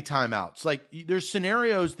have any timeouts? Like there's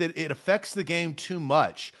scenarios that it affects the game too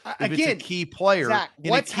much if it's a key player Zach,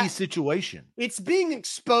 in a key situation. It's being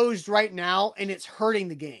exposed right now, and it's hurting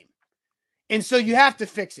the game. And so you have to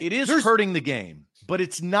fix it. It is hurting the game, but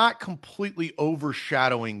it's not completely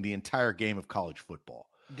overshadowing the entire game of college football.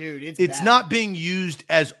 Dude, it's bad. not being used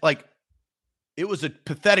as like it was a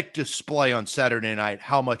pathetic display on Saturday night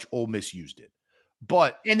how much Ole Miss used it.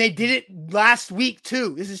 And they did it last week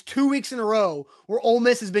too. This is 2 weeks in a row where Ole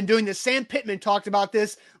Miss has been doing this. Sam Pittman talked about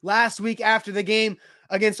this last week after the game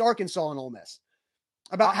against Arkansas and Ole Miss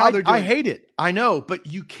about how they're doing. I hate it. I know, but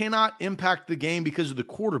you cannot impact the game because of the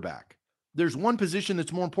quarterback. There's one position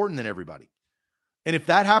that's more important than everybody. And if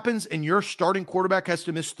that happens and your starting quarterback has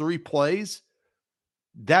to miss 3 plays,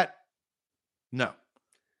 no,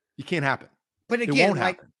 you can't happen. But again, it won't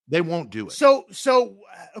happen. They won't do it. So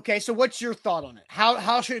what's your thought on it?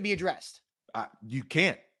 How should it be addressed? You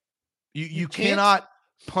can't. You cannot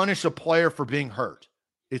punish a player for being hurt.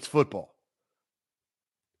 It's football.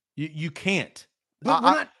 You can't.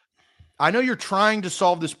 But I know you're trying to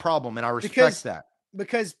solve this problem, and I respect that.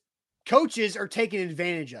 Because coaches are taking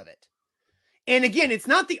advantage of it. And again, it's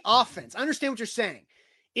not the offense. I understand what you're saying.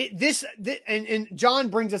 And John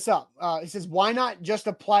brings us up. He says, why not just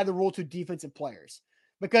apply the rule to defensive players?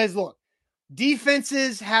 Because look,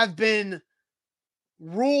 defenses have been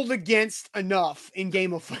ruled against enough in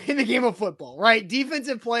the game of football, right?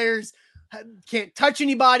 Defensive players can't touch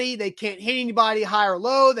anybody. They can't hit anybody high or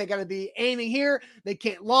low. They got to be aiming here. They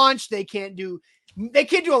can't launch. They can't do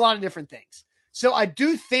a lot of different things. So I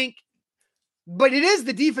do think, but it is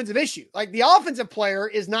the defensive issue. Like the offensive player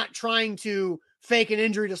is not trying to fake an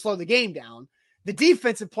injury to slow the game down. The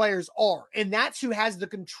defensive players are, and that's who has the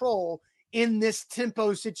control in this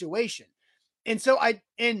tempo situation. And so I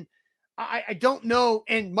don't know.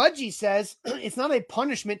 And Mudgee says it's not a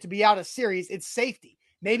punishment to be out of series. It's safety.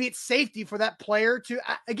 Maybe it's safety for that player to,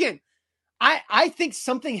 again, I think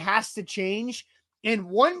something has to change. And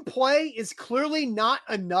one play is clearly not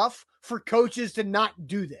enough for coaches to not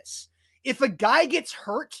do this. If a guy gets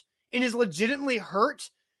hurt and is legitimately hurt,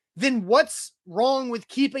 then what's wrong with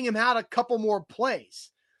keeping him out a couple more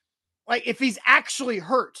plays? Like if he's actually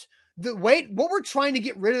hurt, what we're trying to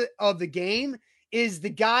get rid of the game is the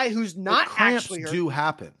guy who's not actually hurt. Do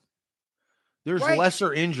happen. There's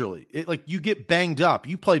lesser injury. Like you get banged up.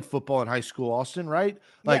 You played football in high school, Austin, right?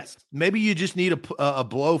 Like maybe you just need a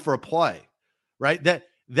blow for a play, right?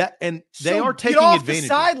 And they are taking get off advantage. The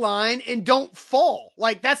sideline and don't fall.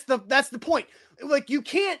 Like that's the point. Like you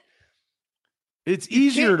can't. It's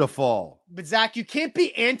easier to fall. But Zach, you can't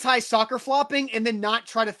be anti-soccer flopping and then not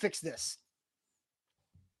try to fix this.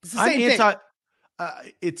 It's the same thing.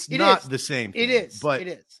 It's not the same thing. It is. But it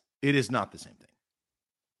is. It is not the same thing.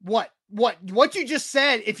 What you just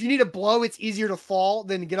said, if you need a blow, it's easier to fall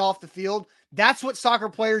than to get off the field. That's what soccer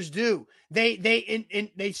players do. They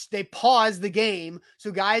pause the game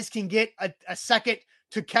so guys can get a second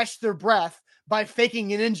to catch their breath by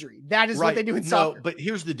faking an injury. That is what they do in soccer. No, but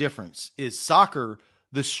here's the difference is soccer,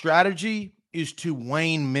 the strategy is to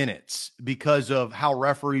wane minutes because of how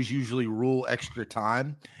referees usually rule extra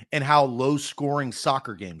time and how low scoring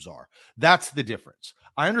soccer games are. That's the difference.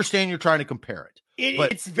 I understand you're trying to compare it.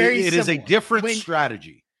 It's very it is a different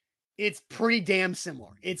strategy. It's pretty damn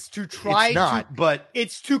similar. It's to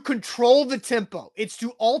it's to control the tempo. It's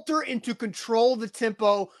to alter and to control the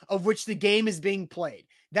tempo of which the game is being played.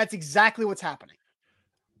 That's exactly what's happening.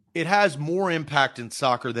 It has more impact in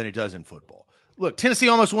soccer than it does in football. Look, Tennessee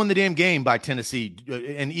almost won the damn game by Tennessee,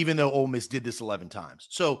 and even though Ole Miss did this 11 times.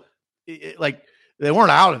 So, they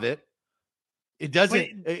weren't out of it. It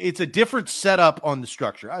doesn't. It's a different setup on the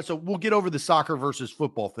structure. So we'll get over the soccer versus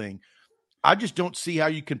football thing. I just don't see how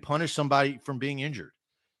you can punish somebody from being injured,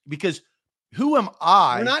 because who am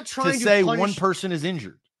I to say one person is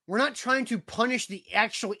injured? We're not trying to punish the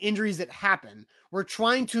actual injuries that happen. We're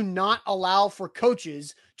trying to not allow for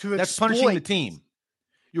coaches to exploit. That's punishing the team.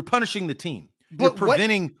 You're punishing the team. You're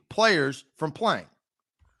preventing players from playing.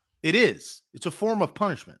 It's a form of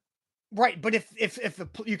punishment. Right, but if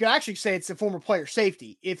you could actually say it's a form of player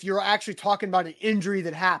safety, if you're actually talking about an injury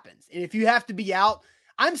that happens, and if you have to be out,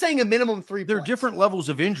 I'm saying a minimum 3 There are different levels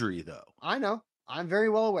of injury, though. I know. I'm very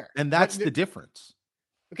well aware. And that's the difference.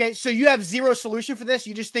 Okay, so you have zero solution for this?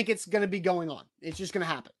 You just think it's going to be going on. It's just going to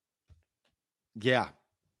happen. Yeah.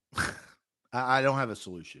 I don't have a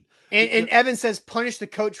solution. And Evan says punish the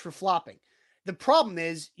coach for flopping. The problem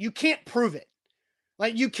is you can't prove it.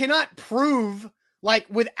 Like you cannot prove like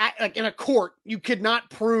in a court, you could not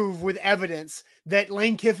prove with evidence that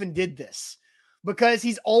Lane Kiffin did this because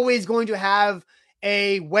he's always going to have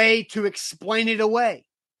a way to explain it away.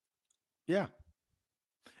 Yeah.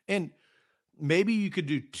 And maybe you could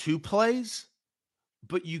do 2 plays,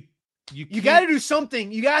 but you got to do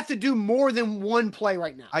something. You have to do more than 1 play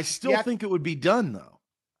right now. I still think it would be done though.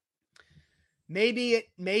 Maybe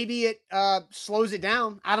it slows it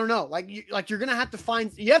down. I don't know. You're going to have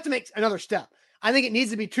to make another step. I think it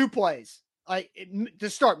needs to be 2 plays. To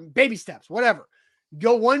start, baby steps, whatever.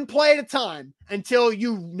 Go 1 play at a time until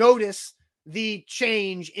you notice the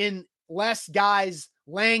change in less guys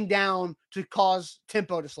laying down to cause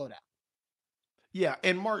tempo to slow down. Yeah,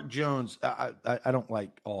 and Mark Jones, I don't like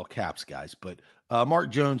all caps guys, but Mark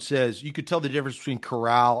Jones says you could tell the difference between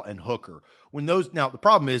Corral and Hooker. Now the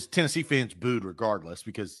problem is Tennessee fans booed regardless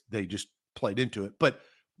because they just played into it. But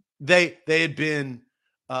they had been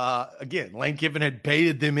again, Lane Kiffin had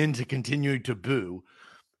baited them into continuing to boo.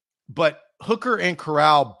 But Hooker and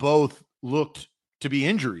Corral both looked to be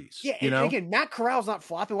injuries. Yeah, and again, Matt Corral's not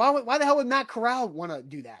flopping. Why the hell would Matt Corral want to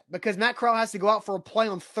do that? Because Matt Corral has to go out for a play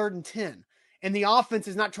on 3rd and 10. And the offense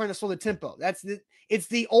is not trying to slow the tempo. It's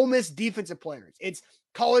the Ole Miss defensive players. It's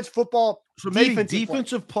college football. So maybe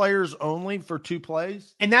defensive players only for 2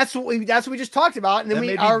 plays. And that's what we just talked about. And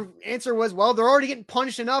then our answer was, well, they're already getting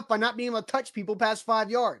punished enough by not being able to touch people past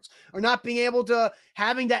 5 yards or not being able to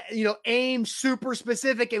having that, aim super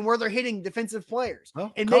specific and where they're hitting defensive players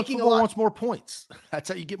and making wants more points. That's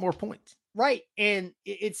how you get more points. Right. And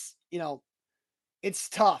it's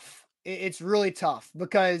tough. It's really tough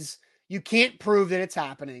because you can't prove that it's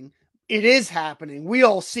happening. It is happening. We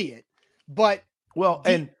all see it. But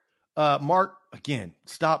Mark, again,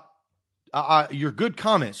 stop. Your good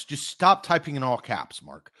comments. Just stop typing in all caps,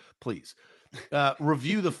 Mark, please.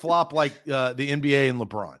 Review the flop like the NBA and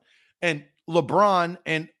LeBron. And LeBron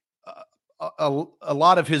and a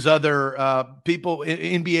lot of his other people,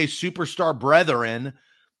 NBA superstar brethren,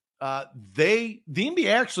 the NBA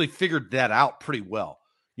actually figured that out pretty well.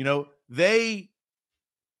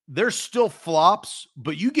 There's still flops,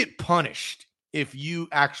 but you get punished if you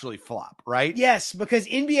actually flop, right? Yes, because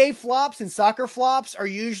NBA flops and soccer flops are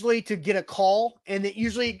usually to get a call, and it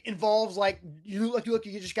usually involves you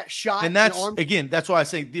just got shot. And that's why I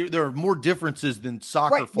say there are more differences than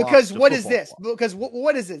soccer flops. Because what is this? Flops. Because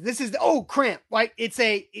what is this? This is cramp.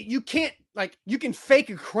 You can fake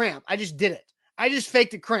a cramp. I just did it. I just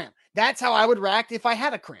faked a cramp. That's how I would react if I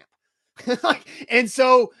had a cramp. And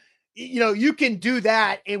so you can do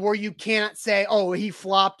that and where you can't say, oh, he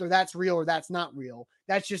flopped or that's real or that's not real.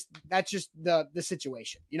 That's just the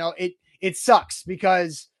situation. It sucks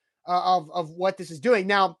because of what this is doing.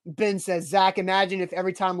 Now, Ben says, Zach, imagine if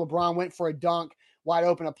every time LeBron went for a dunk wide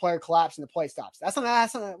open, a player collapsed and the play stops. That's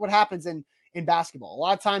not what happens in basketball. A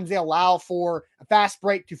lot of times they allow for a fast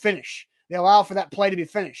break to finish. They allow for that play to be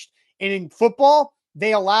finished. And in football,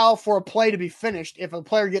 they allow for a play to be finished if a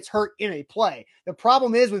player gets hurt in a play. The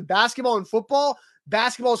problem is with basketball and football,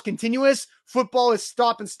 basketball is continuous. Football is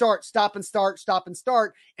stop and start, stop and start, stop and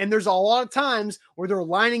start. And there's a lot of times where they're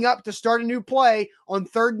lining up to start a new play on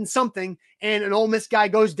 3rd and something, and an Ole Miss guy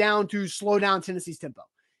goes down to slow down Tennessee's tempo.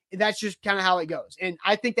 And that's just kind of how it goes. And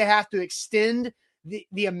I think they have to extend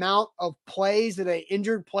the amount of plays that an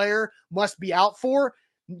injured player must be out for.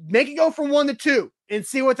 Make it go from 1 to 2 and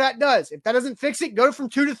see what that does. If that doesn't fix it, go from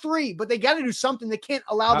 2 to 3. But they got to do something. They can't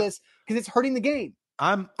allow this because it's hurting the game.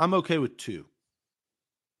 I'm okay with 2.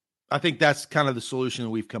 I think that's kind of the solution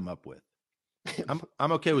that we've come up with.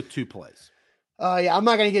 I'm okay with 2 plays. Yeah, I'm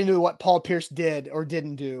not going to get into what Paul Pierce did or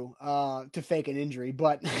didn't do to fake an injury,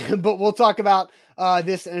 but we'll talk about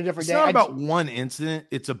this in a different day. It's not about one incident.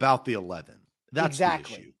 It's about the 11. That's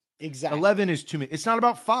exactly the issue. Exactly. 11 is too many. It's not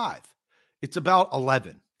about 5. It's about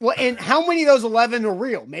 11. Well, and how many of those 11 are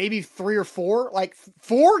real? Maybe 3 or 4.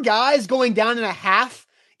 4 guys going down in a half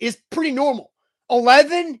is pretty normal.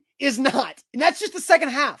 11 is not. And that's just the second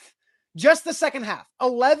half. Just the second half.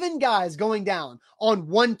 11 guys going down on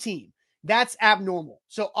one team. That's abnormal.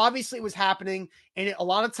 So obviously it was happening, and a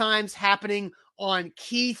lot of times happening on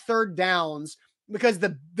key 3rd downs because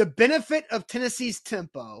the benefit of Tennessee's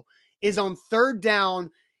tempo is on 3rd down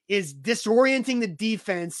is disorienting the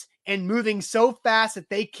defense and moving so fast that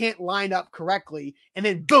they can't line up correctly. And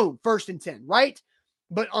then boom, 1st and 10, right?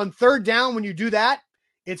 But on 3rd down, when you do that,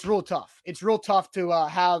 it's real tough. It's real tough to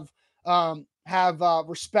have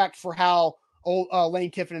respect for how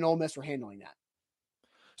Lane Kiffin and Ole Miss were handling that.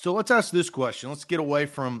 So let's ask this question. Let's get away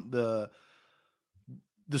from the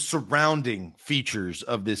the surrounding features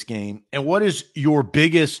of this game, and what is your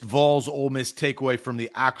biggest Vols Ole Miss takeaway from the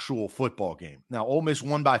actual football game? Now, Ole Miss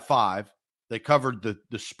won by 5. They covered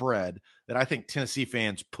the spread that I think Tennessee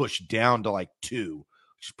fans pushed down to like 2,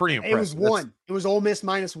 which is pretty impressive. It was 1. It was Ole Miss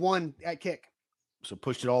 -1 at kick. So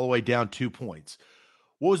pushed it all the way down 2 points.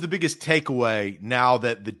 What was the biggest takeaway now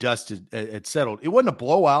that the dust had settled? It wasn't a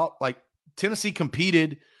blowout. Like, Tennessee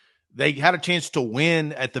competed. They had a chance to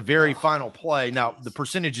win at the very final play. Now, the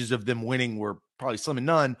percentages of them winning were probably slim and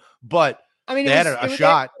none, but I mean, they had a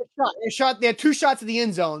shot. They had 2 shots at the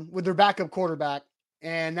end zone with their backup quarterback,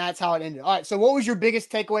 and that's how it ended. All right, so what was your biggest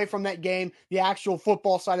takeaway from that game, the actual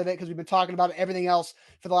football side of it? Because we've been talking about everything else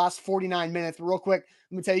for the last 49 minutes. But real quick,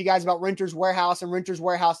 let me tell you guys about Renters Warehouse and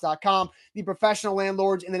renterswarehouse.com. The professional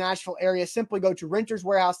landlords in the Nashville area, simply go to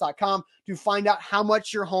renterswarehouse.com to find out how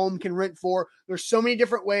much your home can rent for. There's so many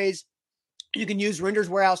different ways you can use Renters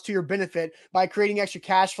Warehouse to your benefit by creating extra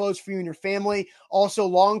cash flows for you and your family. Also,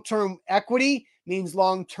 long-term equity means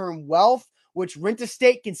long-term wealth, which Rent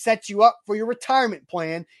Estate can set you up for your retirement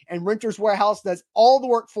plan. And Renters Warehouse does all the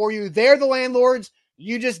work for you. They're the landlords.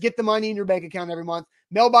 You just get the money in your bank account every month.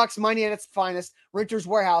 Mailbox money at its finest.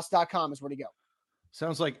 Renterswarehouse.com is where to go.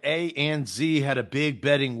 Sounds like A and Z had a big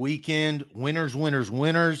betting weekend. Winners, winners,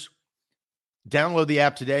 winners. Download the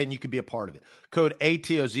app today and you can be a part of it. Code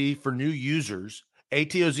ATOZ for new users.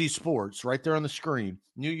 ATOZ Sports right there on the screen.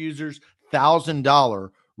 New users,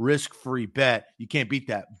 $1,000 risk-free bet. You can't beat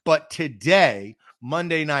that. But today,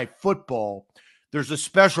 Monday Night Football, there's a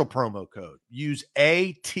special promo code. Use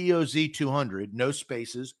ATOZ200, no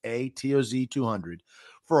spaces, ATOZ200.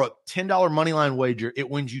 For a $10 moneyline wager, it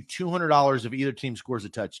wins you $200 if either team scores a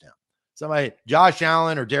touchdown. Somebody, Josh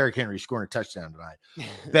Allen or Derrick Henry, scoring a touchdown tonight.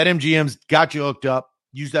 BetMGM's got you hooked up.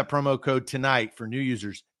 Use that promo code tonight for new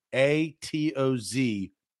users,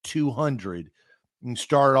 ATOZ200. You can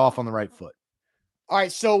start it off on the right foot. All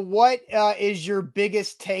right, so what is your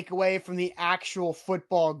biggest takeaway from the actual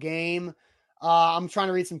football game? I'm trying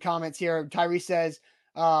to read some comments here. Tyree says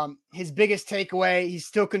his biggest takeaway, he's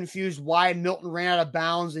still confused why Milton ran out of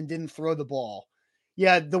bounds and didn't throw the ball.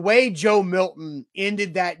 Yeah, the way Joe Milton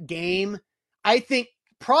ended that game, I think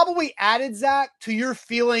probably added, Zach, to your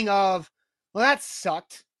feeling of, well, that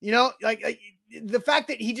sucked. You know, like the fact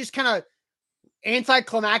that he just kind of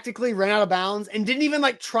anticlimactically ran out of bounds and didn't even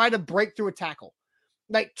like try to break through a tackle.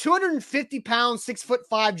 Like 250 pounds,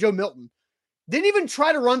 6'5" Joe Milton didn't even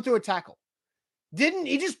try to run through a tackle.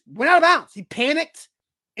 He just went out of bounds. He panicked.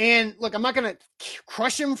 And look, I'm not going to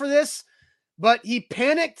crush him for this, but he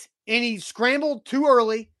panicked and he scrambled too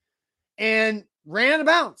early and ran out of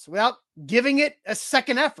bounds without giving it a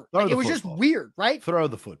second effort. Like, it was just weird, right? Throw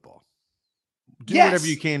the football. Do whatever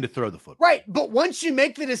you can to throw the football. Right. But once you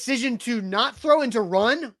make the decision to not throw and to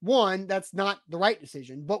run, one, that's not the right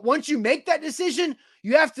decision. But once you make that decision,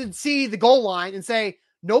 you have to see the goal line and say,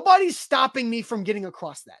 nobody's stopping me from getting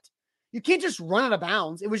across that. You can't just run out of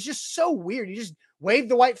bounds. It was just so weird. You just waved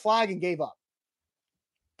the white flag and gave up.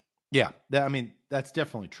 Yeah. I mean, that's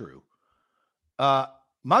definitely true.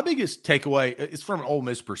 My biggest takeaway is from an Ole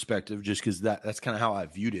Miss perspective, just because that's kind of how I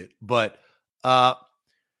viewed it. But,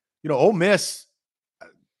 Ole Miss,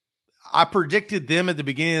 I predicted them at the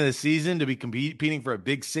beginning of the season to be competing for a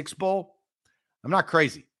Big Six bowl. I'm not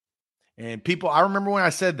crazy. And people, I remember when I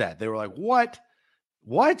said that, they were like, what?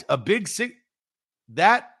 A Big Six?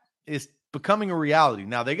 That is becoming a reality.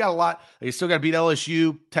 Now, they got a lot. They still got to beat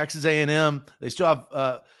LSU, Texas A&M. They still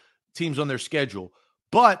have teams on their schedule.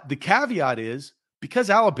 But the caveat is, because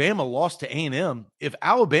Alabama lost to A&M, if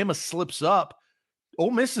Alabama slips up,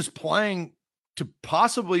 Ole Miss is playing to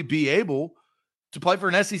possibly be able to play for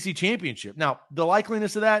an SEC championship. Now, the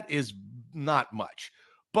likeliness of that is not much.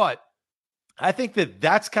 But I think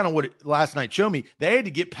that's kind of what last night showed me. They had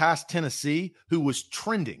to get past Tennessee, who was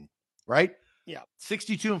trending, right? Yeah.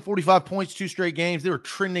 62 and 45 points, 2 straight games. They were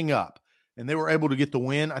trending up, and they were able to get the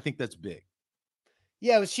win. I think that's big.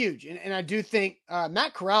 Yeah, it was huge. And I do think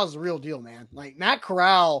Matt Corral is the real deal, man. Like, Matt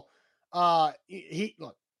Corral,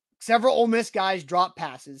 look, several Ole Miss guys dropped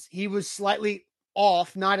passes. He was slightly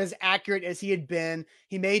off, not as accurate as he had been.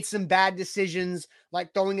 He made some bad decisions,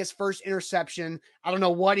 like throwing his first interception. I don't know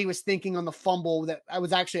what he was thinking on the fumble that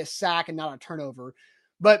was actually a sack and not a turnover.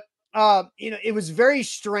 But, it was very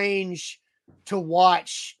strange to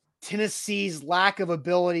watch Tennessee's lack of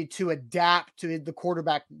ability to adapt to the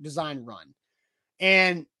quarterback design run.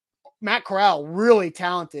 And Matt Corral, really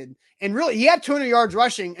talented. And really, he had 200 yards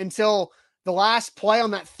rushing until the last play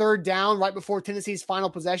on that third down right before Tennessee's final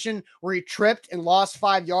possession, where he tripped and lost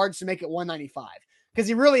 5 yards to make it 195. Because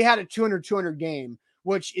he really had a 200 game,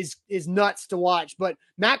 which is nuts to watch. But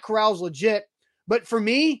Matt Corral's legit. But for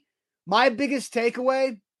me, my biggest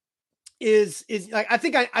takeaway is like I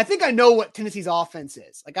think I know what Tennessee's offense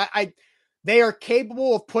is. Like they are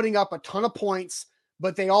capable of putting up a ton of points,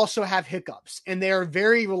 but they also have hiccups, and they are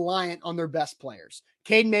very reliant on their best players.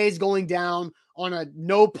 Caden Mays going down on a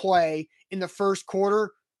no play in the first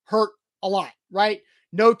quarter hurt a lot, right?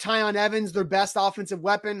 No Tyon Evans, their best offensive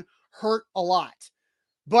weapon, hurt a lot.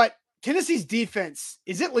 But Tennessee's defense,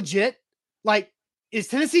 is it legit? Like, is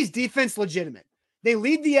Tennessee's defense legitimate? They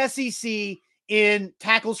lead the SEC in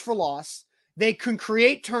tackles for loss. They can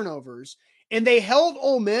create turnovers, and they held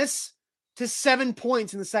Ole Miss to 7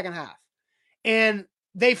 points in the second half. And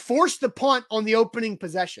they forced the punt on the opening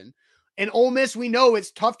possession. And Ole Miss, we know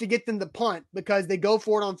it's tough to get them to punt because they go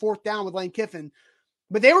for it on fourth down with Lane Kiffin.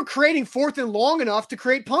 But they were creating fourth and long enough to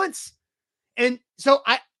create punts. And so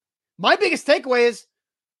my biggest takeaway is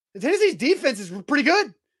the Tennessee's defense is pretty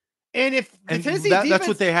good. And if the Tennessee defense, that's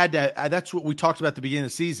what they had to, that's what we talked about at the beginning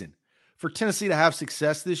of the season. For Tennessee to have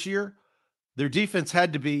success this year, their defense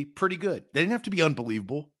had to be pretty good. They didn't have to be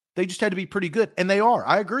unbelievable. They just had to be pretty good. And they are.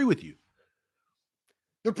 I agree with you.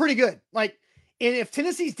 They're pretty good. Like, and if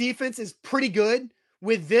Tennessee's defense is pretty good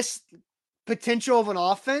with this potential of an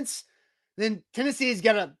offense, then Tennessee's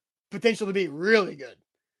got a potential to be really good.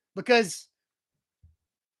 Because,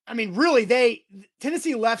 I mean, really,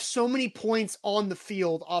 Tennessee left so many points on the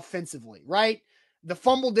field offensively, right? The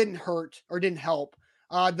fumble didn't hurt or didn't help.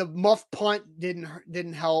 The muff punt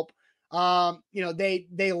didn't help.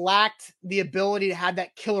 They lacked the ability to have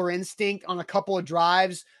that killer instinct on a couple of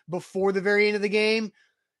drives before the very end of the game,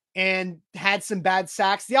 and had some bad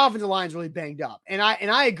sacks. The offensive line is really banged up, and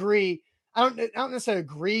I agree. I don't necessarily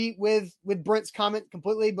agree with Brent's comment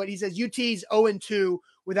completely, but he says UT's 0-2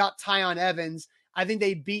 without Tyon Evans. I think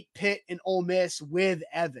they beat Pitt and Ole Miss with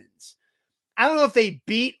Evans. I don't know if they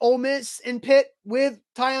beat Ole Miss and Pitt with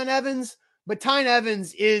Tyon Evans, but Tyon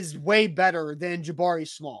Evans is way better than Jabari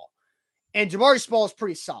Small. And Jabari Small is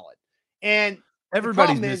pretty solid. And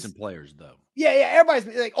everybody's missing players, though. Yeah,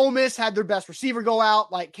 everybody's like Ole Miss had their best receiver go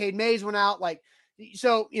out, like Cade Mays went out, like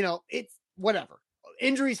so, it's whatever.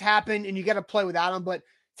 Injuries happen and you got to play without them. But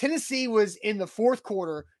Tennessee was in the fourth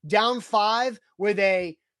quarter down 5 with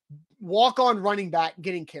a walk-on running back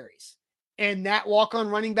getting carries. And that walk-on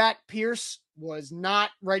running back, Pierce, was not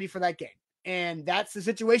ready for that game. And that's the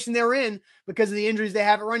situation they were in because of the injuries they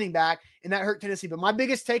have at running back, and that hurt Tennessee. But my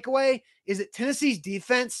biggest takeaway is that Tennessee's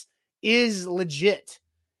defense is legit.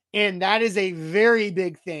 And that is a very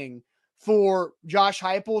big thing for Josh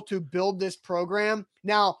Heupel to build this program.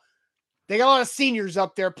 Now, they got a lot of seniors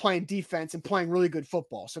up there playing defense and playing really good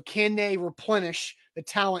football. So can they replenish the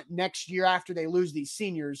talent next year after they lose these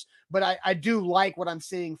seniors? But I do like what I'm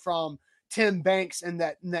seeing from Tim Banks and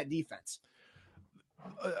that defense.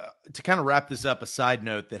 To kind of wrap this up, a side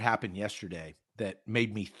note that happened yesterday that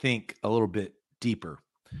made me think a little bit deeper.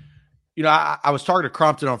 I was talking to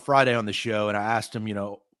Crompton on Friday on the show, and I asked him,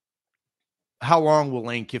 how long will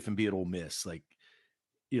Lane Kiffin be at Ole Miss? Like,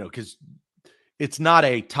 because it's not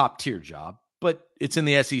a top tier job, but it's in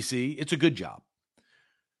the SEC. It's a good job.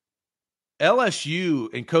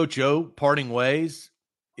 LSU and Coach O parting ways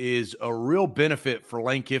is a real benefit for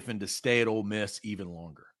Lane Kiffin to stay at Ole Miss even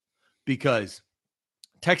longer, because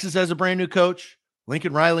Texas has a brand new coach.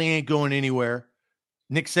 Lincoln Riley ain't going anywhere.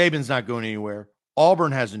 Nick Saban's not going anywhere.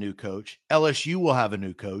 Auburn has a new coach. LSU will have a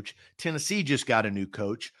new coach. Tennessee just got a new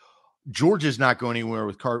coach. Georgia's not going anywhere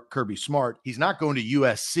with Kirby Smart. He's not going to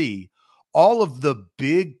USC. All of the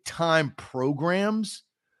big time programs,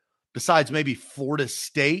 besides maybe Florida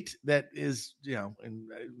State, that is, and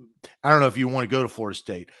I don't know if you want to go to Florida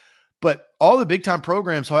State, but all the big time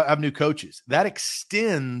programs have new coaches. That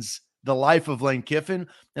extends the life of Lane Kiffin.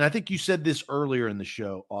 And I think you said this earlier in the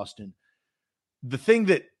show, Austin. The thing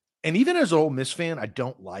that, and even as an Ole Miss fan, I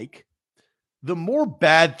don't like, the more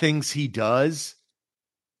bad things he does,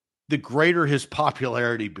 the greater his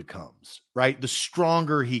popularity becomes, right? The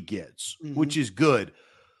stronger he gets, which is good.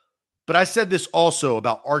 But I said this also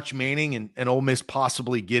about Arch Manning and Ole Miss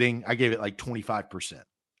possibly getting, I gave it like 25%,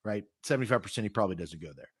 right? 75% he probably doesn't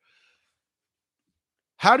go there.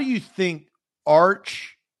 How do you think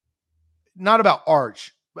Arch, not about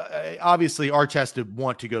Arch, obviously Arch has to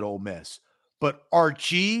want to go to Ole Miss, but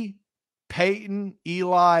Archie, Peyton,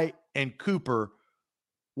 Eli, and Cooper,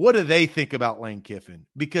 what do they think about Lane Kiffin?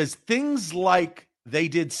 Because things like they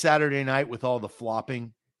did Saturday night with all the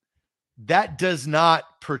flopping, that does not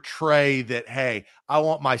portray that, hey, I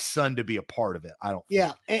want my son to be a part of it. I don't.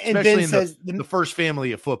 Yeah. Think. And Especially Ben in says the first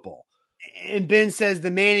family of football. And Ben says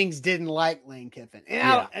the Mannings didn't like Lane Kiffin.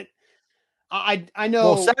 And I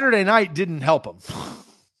know. Well, Saturday night didn't help him.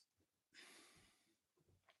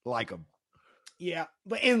 Like him. Yeah,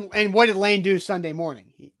 but and what did Lane do Sunday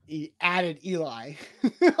morning? He added Eli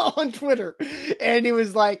on Twitter, and he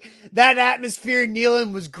was like, "That atmosphere,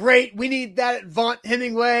 Nealon, was great. We need that at Vaughn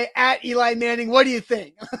Hemingway at Eli Manning. What do you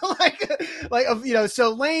think?" So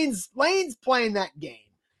Lane's playing that game.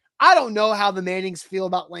 I don't know how the Mannings feel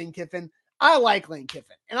about Lane Kiffin. I like Lane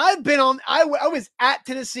Kiffin, and I've been on. I was at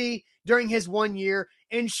Tennessee during his 1 year,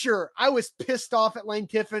 and sure, I was pissed off at Lane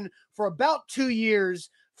Kiffin for about 2 years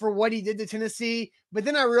for what he did to Tennessee. But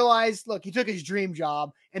then I realized, look, he took his dream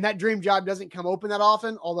job, and that dream job doesn't come open that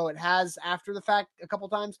often, although it has after the fact a couple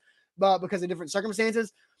times, but because of different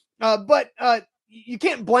circumstances. But you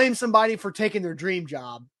can't blame somebody for taking their dream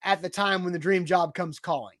job at the time when the dream job comes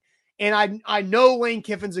calling. And I know Lane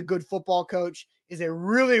Kiffin's a good football coach, is a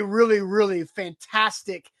really, really, really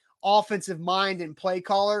fantastic offensive mind and play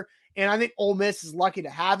caller. And I think Ole Miss is lucky to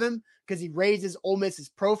have him because he raises Ole Miss's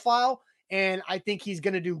profile. And I think he's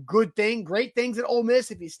going to do great things at Ole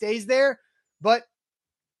Miss if he stays there. But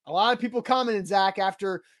a lot of people commented, Zach,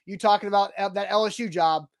 after you talking about that LSU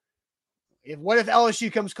job, what if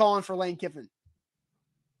LSU comes calling for Lane Kiffin?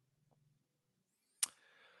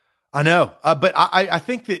 I know, but I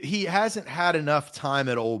think that he hasn't had enough time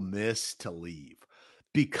at Ole Miss to leave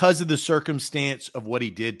because of the circumstance of what he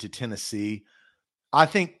did to Tennessee. I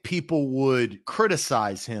think people would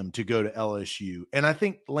criticize him to go to LSU. And I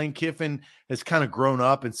think Lane Kiffin has kind of grown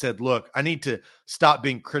up and said, look, I need to stop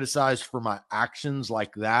being criticized for my actions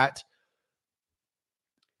like that.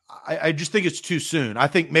 I just think it's too soon. I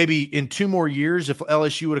think maybe in 2 more years, if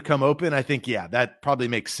LSU would have come open, I think, yeah, that probably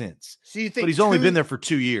makes sense. So you think, but he's only been there for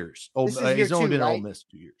 2 years. He's only been at Ole Miss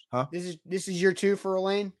 2 years. Huh? This is year 2 for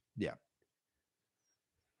Lane? Yeah.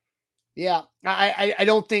 Yeah. I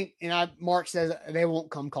don't think, Mark says they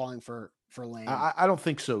won't come calling for Lane. I don't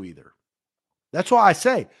think so either. That's why I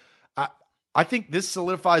say, I think this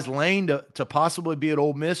solidifies Lane to possibly be at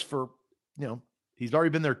Ole Miss for, he's already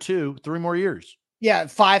been there 3 more years. Yeah,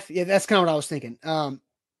 5. Yeah, that's kind of what I was thinking.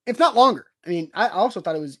 If not longer. I mean, I also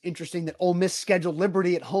thought it was interesting that Ole Miss scheduled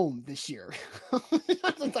Liberty at home this year.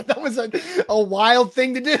 That was a wild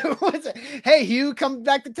thing to do. Hey, Hugh, come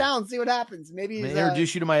back to town, see what happens. Maybe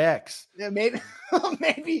introduce you to my ex. Yeah,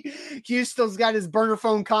 maybe Hugh still's got his burner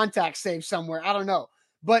phone contact saved somewhere. I don't know,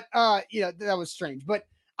 but that was strange. But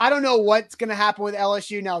I don't know what's going to happen with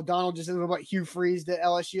LSU now. Donald just said about Hugh Freeze to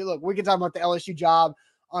LSU. Look, we can talk about the LSU job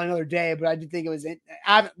on another day, but I did think it was.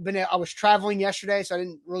 I was traveling yesterday, so I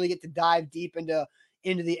didn't really get to dive deep into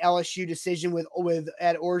the LSU decision with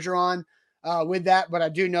Ed Orgeron with that. But I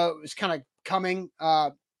do know it was kind of coming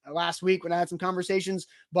last week when I had some conversations.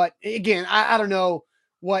 But again, I don't know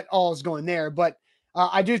what all is going there, but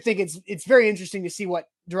I do think it's very interesting to see what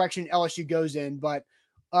direction LSU goes in. But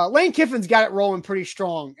Lane Kiffin's got it rolling pretty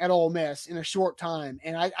strong at Ole Miss in a short time,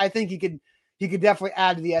 and I think he could definitely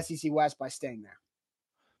add to the SEC West by staying there.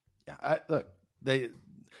 Yeah, look, they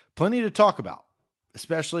plenty to talk about,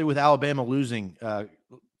 especially with Alabama losing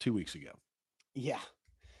 2 weeks ago. Yeah,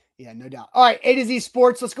 no doubt. All right, A to Z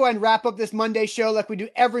Sports. Let's go ahead and wrap up this Monday show like we do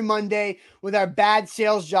every Monday with our bad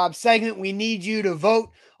sales job segment. We need you to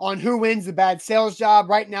vote on who wins the bad sales job.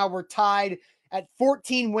 Right now, we're tied at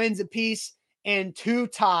 14 wins apiece and 2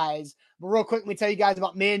 ties. But real quick, let me tell you guys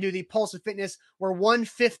about Mandu, the Pulse of Fitness, where 1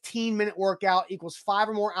 15-minute workout equals 5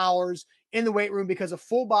 or more hours in the weight room because of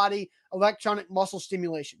full body electronic muscle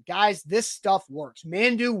stimulation. Guys, this stuff works.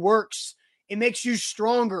 Mandu works. It makes you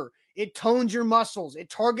stronger. It tones your muscles. It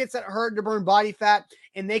targets that hard to burn body fat,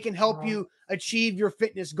 and they can help you achieve your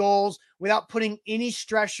fitness goals without putting any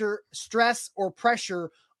stress or pressure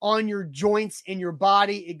on your joints and your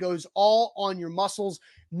body. It goes all on your muscles.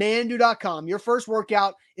 Mandu.com. Your first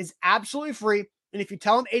workout is absolutely free. And if you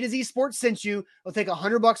tell them A to Z Sports sent you, they'll take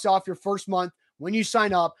 $100 off your first month when you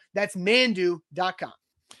sign up. That's Mandu.com.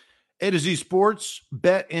 A to Z Sports,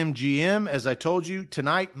 BetMGM. As I told you,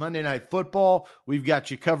 tonight, Monday Night Football, we've got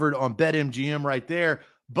you covered on BetMGM right there.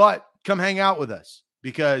 But come hang out with us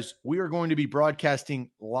because we are going to be broadcasting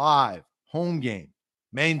live home game,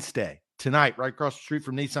 Mainstay, tonight, right across the street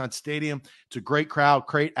from Nissan Stadium. It's a great crowd,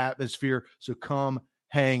 great atmosphere. So come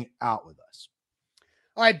hang out with us.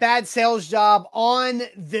 All right, bad sales job on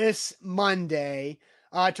this Monday.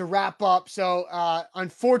 To wrap up. So,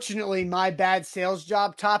 unfortunately, my bad sales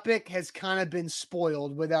job topic has kind of been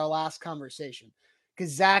spoiled with our last conversation.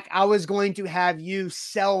 Because, Zach, I was going to have you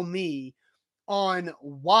sell me on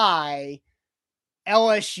why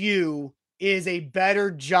LSU is a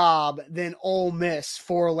better job than Ole Miss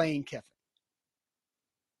for Lane Kiffin.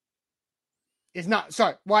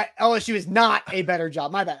 Why LSU is not a better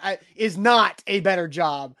job. My bad. Is not a better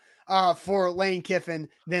job for Lane Kiffin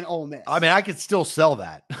than Ole Miss. I mean, I could still sell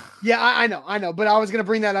that. Yeah, I know. But I was going to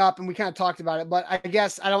bring that up, and we kind of talked about it. But I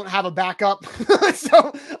guess I don't have a backup,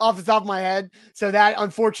 so off the top of my head. So that,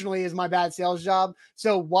 unfortunately, is my bad sales job.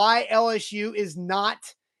 So why LSU is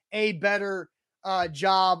not a better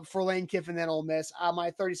job for Lane Kiffin than Ole Miss?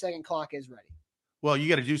 My 30-second clock is ready. Well, you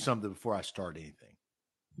got to do something before I start anything.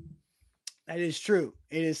 That is true.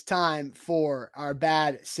 It is time for our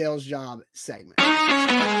bad sales job segment.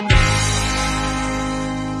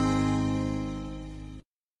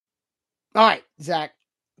 All right, Zach,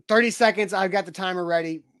 30 seconds. I've got the timer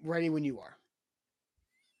ready. Ready when you are.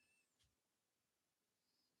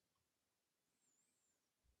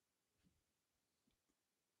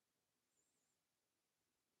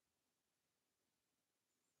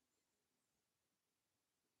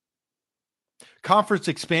 Conference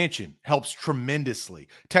expansion helps tremendously.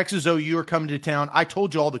 Texas OU are coming to town. I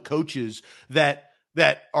told you all the coaches that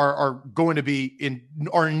are going to be in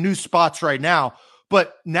new spots right now.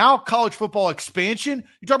 But now college football expansion,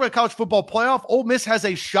 you talk about college football playoff, Ole Miss has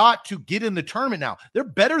a shot to get in the tournament now. They're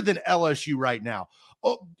better than LSU right now.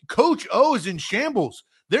 Coach O is in shambles.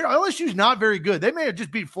 LSU's not very good. They may have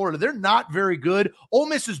just beat Florida. They're not very good. Ole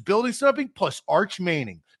Miss is building something, plus Arch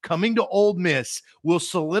Manning coming to Ole Miss will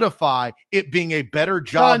solidify it being a better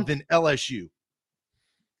job than LSU.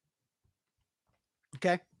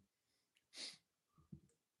 Okay.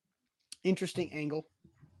 Interesting angle.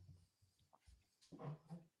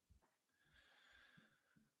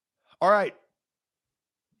 All right.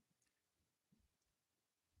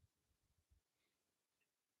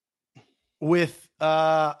 With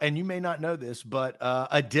and you may not know this, but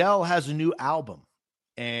Adele has a new album,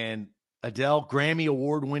 and Adele, Grammy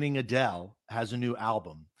award-winning Adele, has a new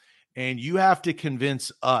album, and you have to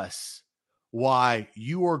convince us why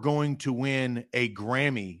you are going to win a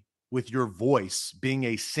Grammy with your voice being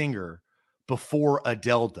a singer before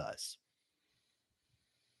Adele does.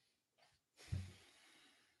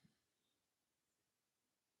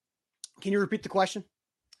 Can you repeat the question?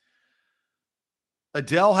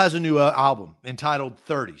 Adele has a new album entitled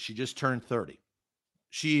 30. She just turned 30.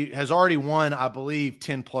 She has already won, I believe,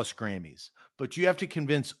 10 plus Grammys. But you have to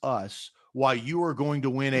convince us why you are going to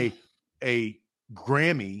win a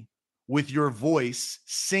Grammy with your voice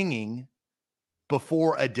singing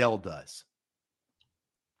before Adele does.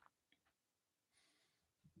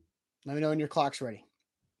 Let me know when your clock's ready.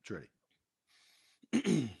 It's ready.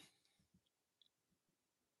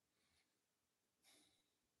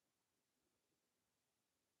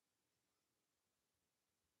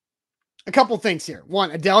 A couple things here.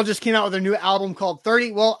 One, Adele just came out with a new album called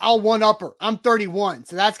 30. Well, I'll one up her. I'm 31.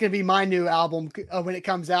 So that's going to be my new album when it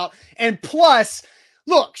comes out. And plus,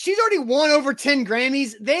 look, she's already won over 10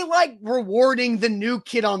 Grammys. They like rewarding the new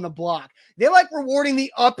kid on the block. They like rewarding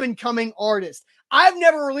the up and coming artist. I've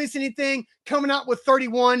never released anything coming out with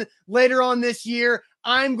 31 later on this year.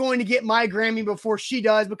 I'm going to get my Grammy before she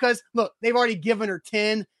does because, look, they've already given her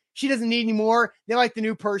 10. She doesn't need any more. They like the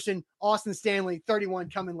new person, Austin Stanley, 31,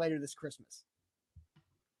 coming later this Christmas.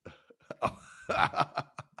 All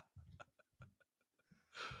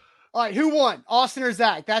right, who won? Austin or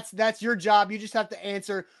Zach? That's your job. You just have to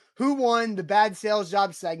answer who won the bad sales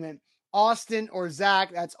job segment, Austin or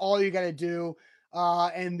Zach. That's all you got to do.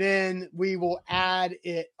 And then we will add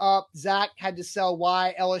it up. Zach had to sell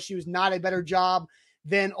why LSU is not a better job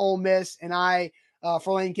than Ole Miss, and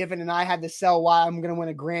for Lane Kiffin, and I had to sell why I'm going to win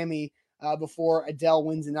a Grammy before Adele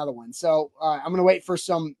wins another one. So I'm going to wait for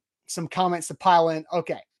some comments to pile in.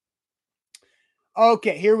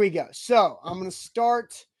 Okay, here we go. So I'm going to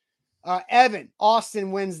start. Evan,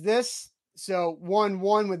 Austin wins this. So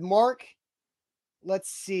 1-1 with Mark.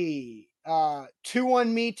 Let's see.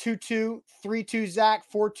 2-1 me, 2-2, 3-2 Zach,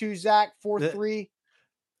 4-2 Zach, 4-3.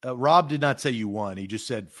 Rob did not say you won. He just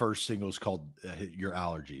said first single is called your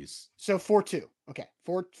allergies. So 4-2. Okay.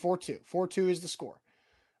 4-2. 4-2 is the score.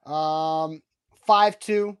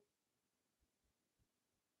 5-2.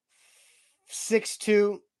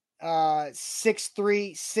 6-2. 6-3.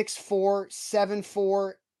 6-4.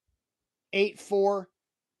 7-4. 8-4.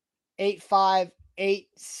 8-5.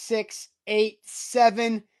 8-6.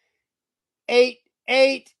 8-7.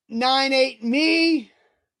 8-8. 9-8 me.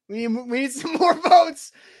 We need some more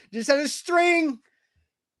votes. Just had a string.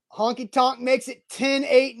 Honky Tonk makes it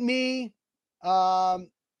 10-8 me.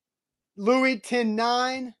 Louis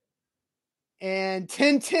 10-9. And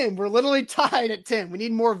 10-10. We're literally tied at 10. We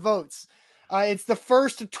need more votes. It's the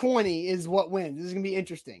first to 20 is what wins. This is going to be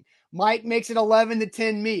interesting. Mike makes it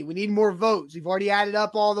 11-10 me. We need more votes. We've already added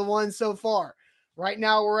up all the ones so far. Right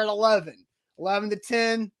now we're at 11.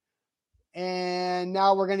 11-10. And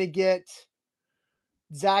now we're going to get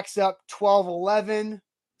Zach's up 12-11.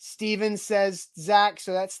 Steven says Zach,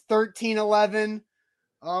 so that's 13-11.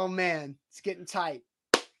 Oh, man, it's getting tight.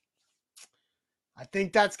 I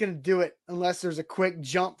think that's going to do it unless there's a quick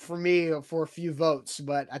jump for me for a few votes,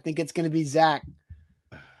 but I think it's going to be Zach.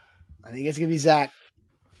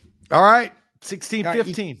 All right.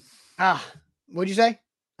 16-15. What'd you say?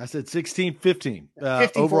 I said 16-15. 15,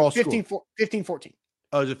 Overall 15, score. 15-14.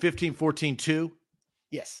 Oh, is it 15-14-2?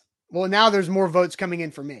 Yes. Well, now there's more votes coming in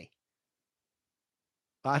for me.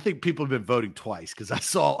 I think people have been voting twice because I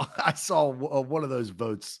saw one of those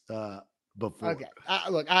votes before. Okay.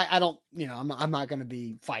 Look, I don't, I'm not going to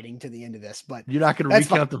be fighting to the end of this, but you're not going to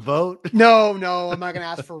recount the vote. No, I'm not going to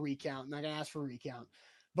ask for a recount.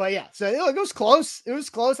 But yeah, so it was close.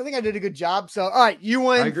 I think I did a good job. So, all right, you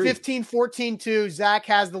win 15-14-2. Zach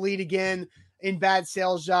has the lead again in bad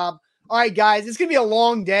sales job. All right, guys, it's going to be a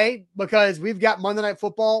long day because we've got Monday Night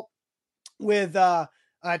Football with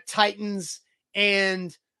Titans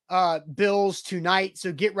and Bills tonight.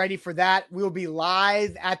 So get ready for that. We'll be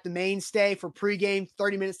live at the Mainstay for pregame,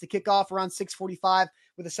 30 minutes to kick off around 6:45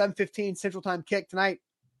 with a 7:15 Central Time kick tonight.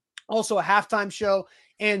 Also a halftime show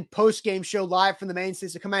and post-game show live from the Mainstay.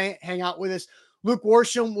 So come hang out with us. Luke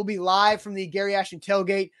Worsham will be live from the Gary Ashton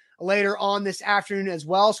tailgate later on this afternoon as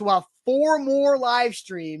well. So we'll have 4 more live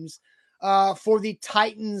streams for the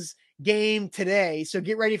Titans game today. So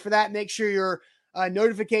get ready for that. Make sure your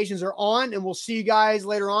notifications are on, and we'll see you guys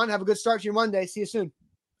later on. Have a good start to your Monday. See you soon.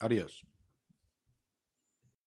 Adios.